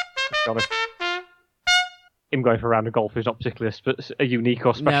to get, him going for a round of golf is not particularly a unique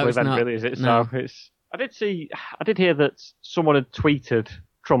or special event, really, is it? No. So I did hear that someone had tweeted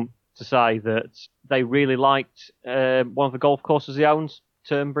Trump to say that they really liked one of the golf courses he owns,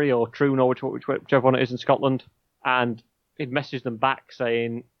 Turnberry or Troon or whichever one it is in Scotland, and he'd messaged them back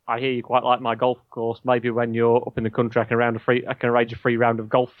saying, "I hear you quite like my golf course. Maybe when you're up in the country, I can arrange a free round of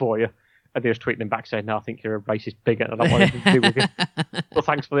golf for you." And they just tweeted him back saying, "No, I think you're a racist bigot. I don't want anything to do with you. Well,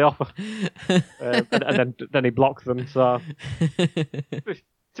 thanks for the offer." and then he blocked them. So.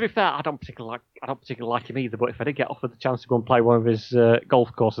 To be fair, I don't particularly like him either. But if I did get offered the chance to go and play one of his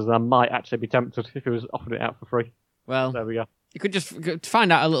golf courses, then I might actually be tempted if he was offering it out for free. Well, there we go. You could just find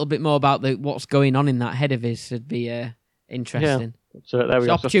out a little bit more about what's going on in that head of his. It'd be interesting. Yeah. So there we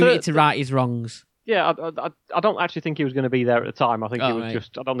go. Opportunity to right his wrongs. Yeah, I don't actually think he was going to be there at the time. I think he was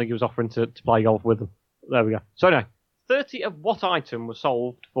I don't think he was offering to play golf with them. There we go. So anyway, 30 of what item was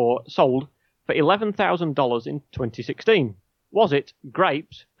sold for $11,000 in 2016? Was it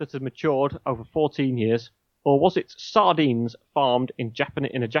grapes that had matured over 14 years, or was it sardines farmed in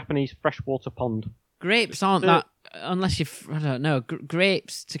a Japanese freshwater pond? Grapes aren't that, unless I don't know,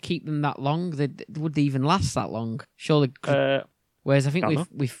 grapes to keep them that long, would they even last that long? Surely. Whereas I think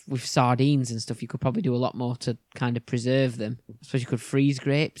with sardines and stuff, you could probably do a lot more to kind of preserve them. I suppose you could freeze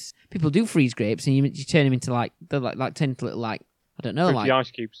grapes. People do freeze grapes, and you turn them into they're turn into little I don't know, the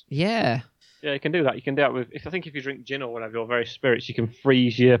ice cubes. Yeah. Yeah, you can do that. You can do that with. If you drink gin or whatever, or various spirits, you can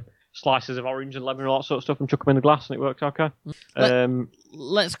freeze your slices of orange and lemon and all that sort of stuff and chuck them in the glass, and it works okay.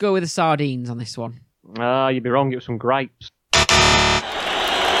 Let's go with the sardines on this one. You'd be wrong. It was some grapes.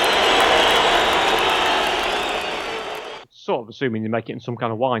 Sort of assuming you make it in some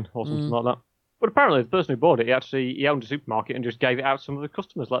kind of wine or something like that. But apparently, the person who bought it, he owned a supermarket and just gave it out to some of the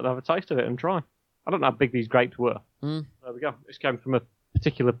customers, let them have a taste of it and try. I don't know how big these grapes were. There we go. This came from a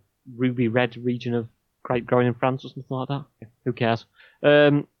particular ruby red region of grape growing in France or something like that. Yeah, who cares?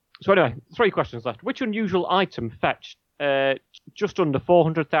 So anyway, 3 questions left. Which unusual item fetched just under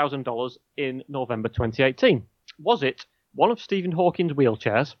 $400,000 in November 2018? Was it one of Stephen Hawking's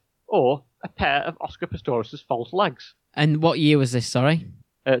wheelchairs or a pair of Oscar Pistorius' false legs? And what year was this, sorry?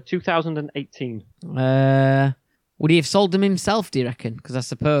 2018. Would he have sold them himself, do you reckon? Because I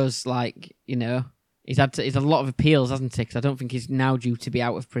suppose, he's had a lot of appeals, hasn't he? Because I don't think he's now due to be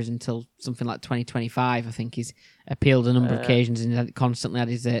out of prison till something like 2025. I think he's appealed a number of occasions and constantly had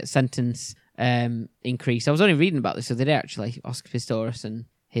his sentence increase. I was only reading about this the other day, actually, Oscar Pistorius and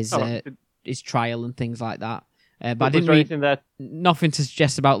his trial and things like that. But I didn't read nothing to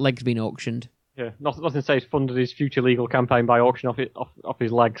suggest about legs being auctioned. Yeah, nothing to say he's funded his future legal campaign by auctioning off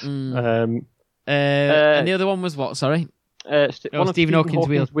his legs. And the other one was what, sorry? One of Stephen Hawking's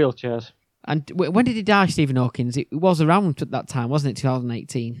wheelchairs. And when did he die, Stephen Hawking? It was around at that time, wasn't it,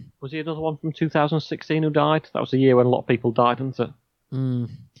 2018? Was he another one from 2016 who died? That was the year when a lot of people died, wasn't it?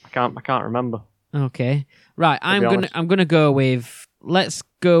 I can't remember. Okay. Right, I'm gonna go with... Let's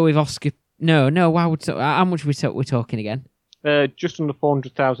go with Oscar... No, how much we're talking again? Just under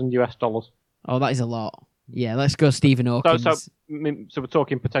 $400,000. Oh, that is a lot. Yeah, let's go Stephen Hawking. So we're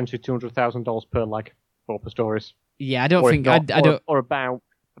talking potentially $200,000 per leg for Pistorius. Yeah, I don't think... I don't... Or about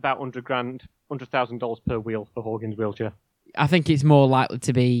 $100,000 per wheel for Hawking's wheelchair. I think it's more likely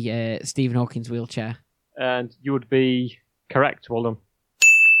to be Stephen Hawking's wheelchair. And you would be correct, well done.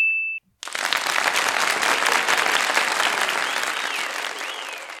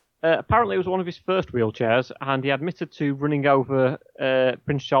 Apparently it was one of his first wheelchairs, and he admitted to running over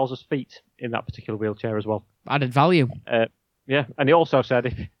Prince Charles's feet in that particular wheelchair as well. Added value. Yeah, and he also said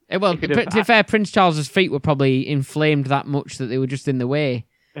if... Well, to be fair, Prince Charles's feet were probably inflamed that much that they were just in the way.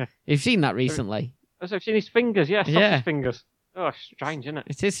 Yeah. You've seen that recently. I've seen his fingers, yeah. His fingers. Oh, strange, isn't it?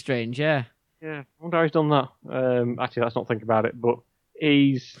 It is strange, yeah. Yeah, I wonder how he's done that. Actually, let's not think about it, but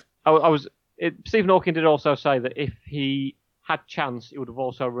Stephen Hawking did also say that if he had chance, he would have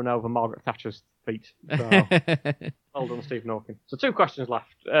also run over Margaret Thatcher's feet. So, well done, Stephen Hawking. So 2 questions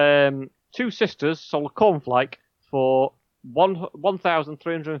left. 2 sisters sold a cornflake for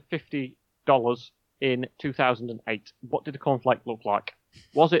 $1,350 in 2008. What did the cornflake look like?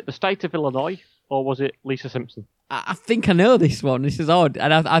 Was it the state of Illinois or was it Lisa Simpson? I think I know this one. This is odd,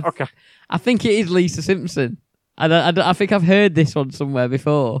 and I think it is Lisa Simpson, and I think I've heard this one somewhere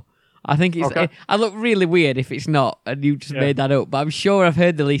before. I think it's. Okay. I look really weird if it's not, and you just made that up. But I'm sure I've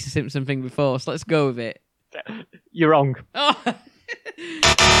heard the Lisa Simpson thing before, so let's go with it. You're wrong. Oh.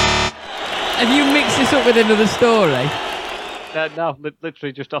 Have you mixed this up with another story? No,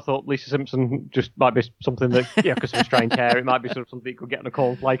 literally just I thought Lisa Simpson just might be something that, because of her strange hair, it might be sort of something you could get on a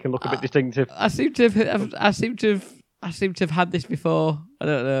cornflake and look a bit distinctive. I seem to have had this before. I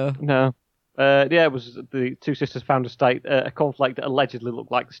don't know. No. It was the 2 sisters found a cornflake that allegedly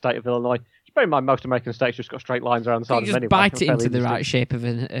looked like the state of Illinois. Bear in mind, most American states just got straight lines around the side of them anyway. Bite it into the right shape of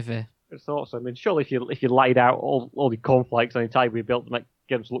a... I thought so. I mean, surely if you laid out all the cornflakes on your table, you built to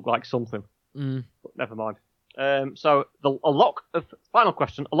get them to look like something. But never mind. So final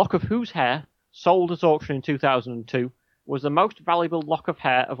question: a lock of whose hair sold at auction in 2002 was the most valuable lock of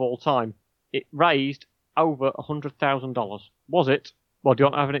hair of all time? It raised over $100,000. Was it? Well, do you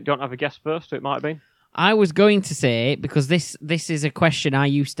want to have a guess first? Who it might have been? I was going to say, because this is a question I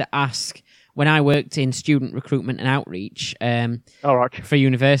used to ask when I worked in student recruitment and outreach for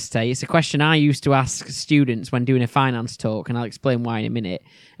university. It's a question I used to ask students when doing a finance talk, and I'll explain why in a minute.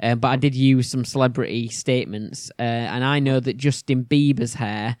 But I did use some celebrity statements, and I know that Justin Bieber's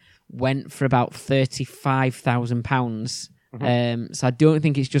hair went for about £35,000. Mm-hmm. So I don't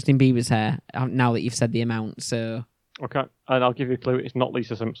think it's Justin Bieber's hair, now that you've said the amount. So okay, and I'll give you a clue. It's not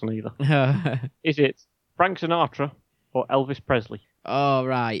Lisa Simpson either. Is it Frank Sinatra or Elvis Presley? Oh,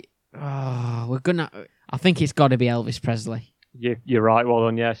 right. Oh, I think it's got to be Elvis Presley. You're right. Well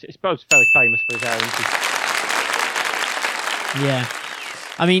done. Yes, it's both fairly famous for his hair, isn't he? Yeah.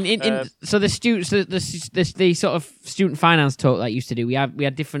 I mean, so the sort of student finance talk that I used to do, we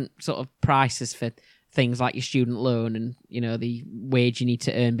had different sort of prices for things like your student loan and, the wage you need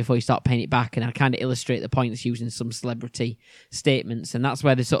to earn before you start paying it back. And I kind of illustrate the points using some celebrity statements. And that's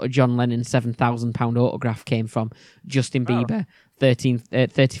where the sort of John Lennon £7,000 autograph came from. Justin Bieber,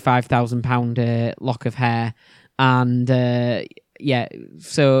 £35,000 lock of hair. And,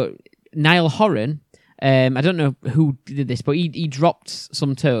 so Niall Horan, I don't know who did this, but he dropped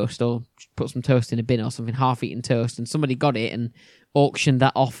some toast or put some toast in a bin or something, half-eaten toast, and somebody got it and auctioned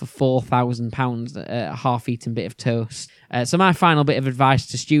that off for £4,000, a half-eaten bit of toast. So my final bit of advice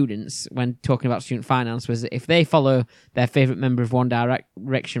to students when talking about student finance was that if they follow their favourite member of One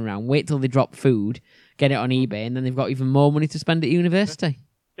Direction around, wait till they drop food, get it on eBay, and then they've got even more money to spend at university.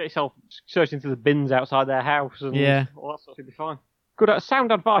 Get yourself searching through the bins outside their house, and all that stuff will be fine. good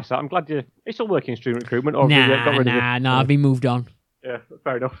sound advice. That I'm glad you. It's still working in student recruitment, or have you got rid of it? I've been moved on. Yeah,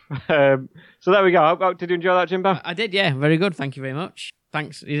 fair enough. So there we go. Did you enjoy that, Jimbo? I did, yeah. Very good. Thank you very much.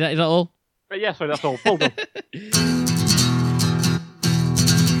 Thanks. Is that all? Yeah, sorry, that's all. Well done.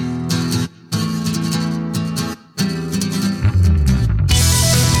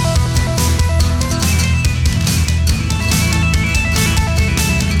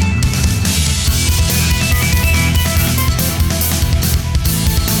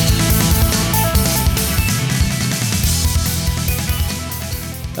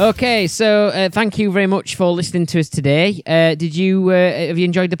 Okay, so thank you very much for listening to us today. Have you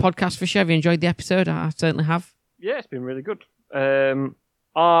enjoyed the podcast for sure? Have you enjoyed the episode? I certainly have. Yeah, it's been really good.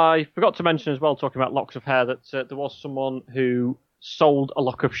 I forgot to mention as well, talking about locks of hair, that there was someone who sold a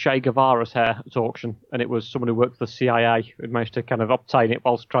lock of Che Guevara's hair at auction, and it was someone who worked for the CIA who managed to kind of obtain it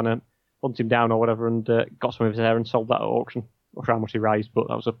whilst trying to hunt him down or whatever, and got some of his hair and sold that at auction. Not sure how much he raised, but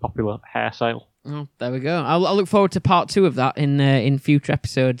that was a popular hair sale. Oh, there we go. I'll look forward to part 2 of that in future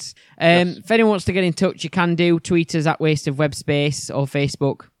episodes. Yes. If anyone wants to get in touch, you can do. Tweet us at Waste of Web Space, or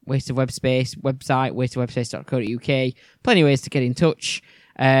Facebook, Waste of Web Space, website, wasteofwebspace.co.uk. Plenty of ways to get in touch.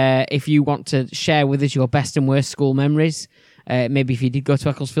 If you want to share with us your best and worst school memories, maybe if you did go to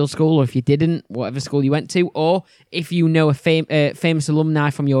Ecclesfield School, or if you didn't, whatever school you went to, or if you know a famous alumni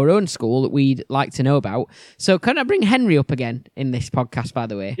from your own school that we'd like to know about. So can I bring Henry up again in this podcast, by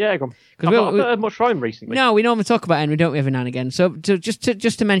the way? Yeah, go on. I've not heard much from him recently. No, we normally talk about Henry, don't we, every now and again? So just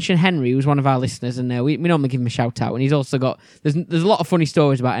to mention Henry, who's one of our listeners, and we normally give him a shout out, and he's also got there's a lot of funny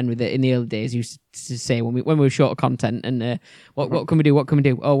stories about Henry that in the early days he used to say when we were short of content, and what can we do? What can we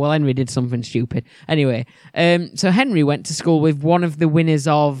do? Oh, well, Henry did something stupid. Anyway, so Henry went to school with one of the winners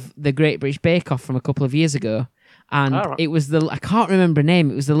of the Great British Bake Off from a couple of years ago, and it was I can't remember her name.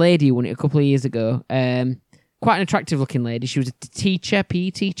 It was the lady who won it a couple of years ago. Quite an attractive looking lady. She was a teacher,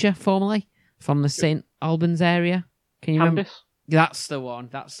 PE teacher, formerly from the St Albans area. Can you remember? That's the one.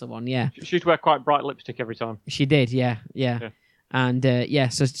 Yeah. She used to wear quite bright lipstick every time. She did. Yeah. And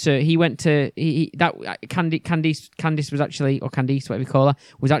so he went to Candice was actually, or Candice, whatever you call her,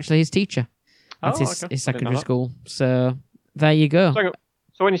 was actually his teacher at his secondary school. So there you go.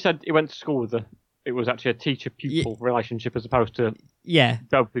 So when you said he went to school with her, it was actually a teacher-pupil relationship as opposed to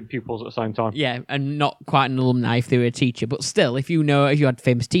both pupils at the same time. Yeah, and not quite an alumni if they were a teacher, but still, if you had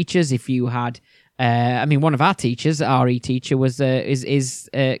famous teachers, if you had, one of our teachers, RE teacher, was Reverend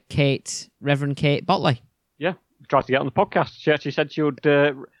Kate Botley. Yeah, tried to get on the podcast. She actually said she would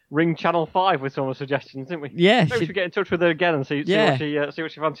ring Channel 5 with some of the suggestions, didn't we? Yeah. Maybe we should get in touch with her again and see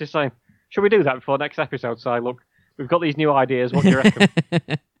what she fancies saying. Should we do that before next episode? Say, look, we've got these new ideas. What do you reckon?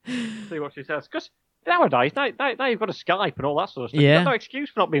 See what she says. Because nowadays, now you've got a Skype and all that sort of stuff. Yeah. You've got no excuse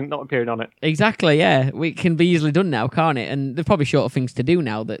for not appearing on it. Exactly, yeah. It can be easily done now, can't it? And there's probably shorter things to do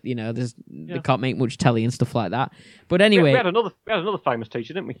now that, they can't make much telly and stuff like that. But anyway... We had another famous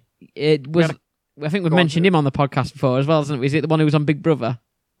teacher, didn't we? It was... I think we've mentioned him on the podcast before as well, hasn't we? Is it the one who was on Big Brother?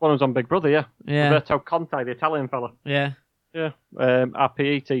 One who was on Big Brother, yeah. Roberto Conte, the Italian fella. Yeah. Yeah. Our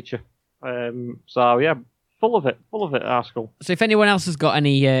PE teacher. So, yeah, full of it, our school. So if anyone else has got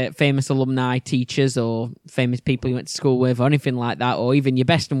any famous alumni, teachers, or famous people you went to school with, or anything like that, or even your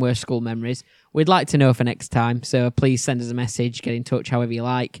best and worst school memories, we'd like to know for next time. So please send us a message, get in touch, however you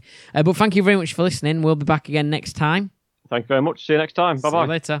like. But thank you very much for listening. We'll be back again next time. Thank you very much. See you next time. Bye-bye. See you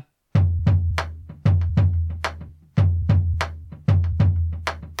later.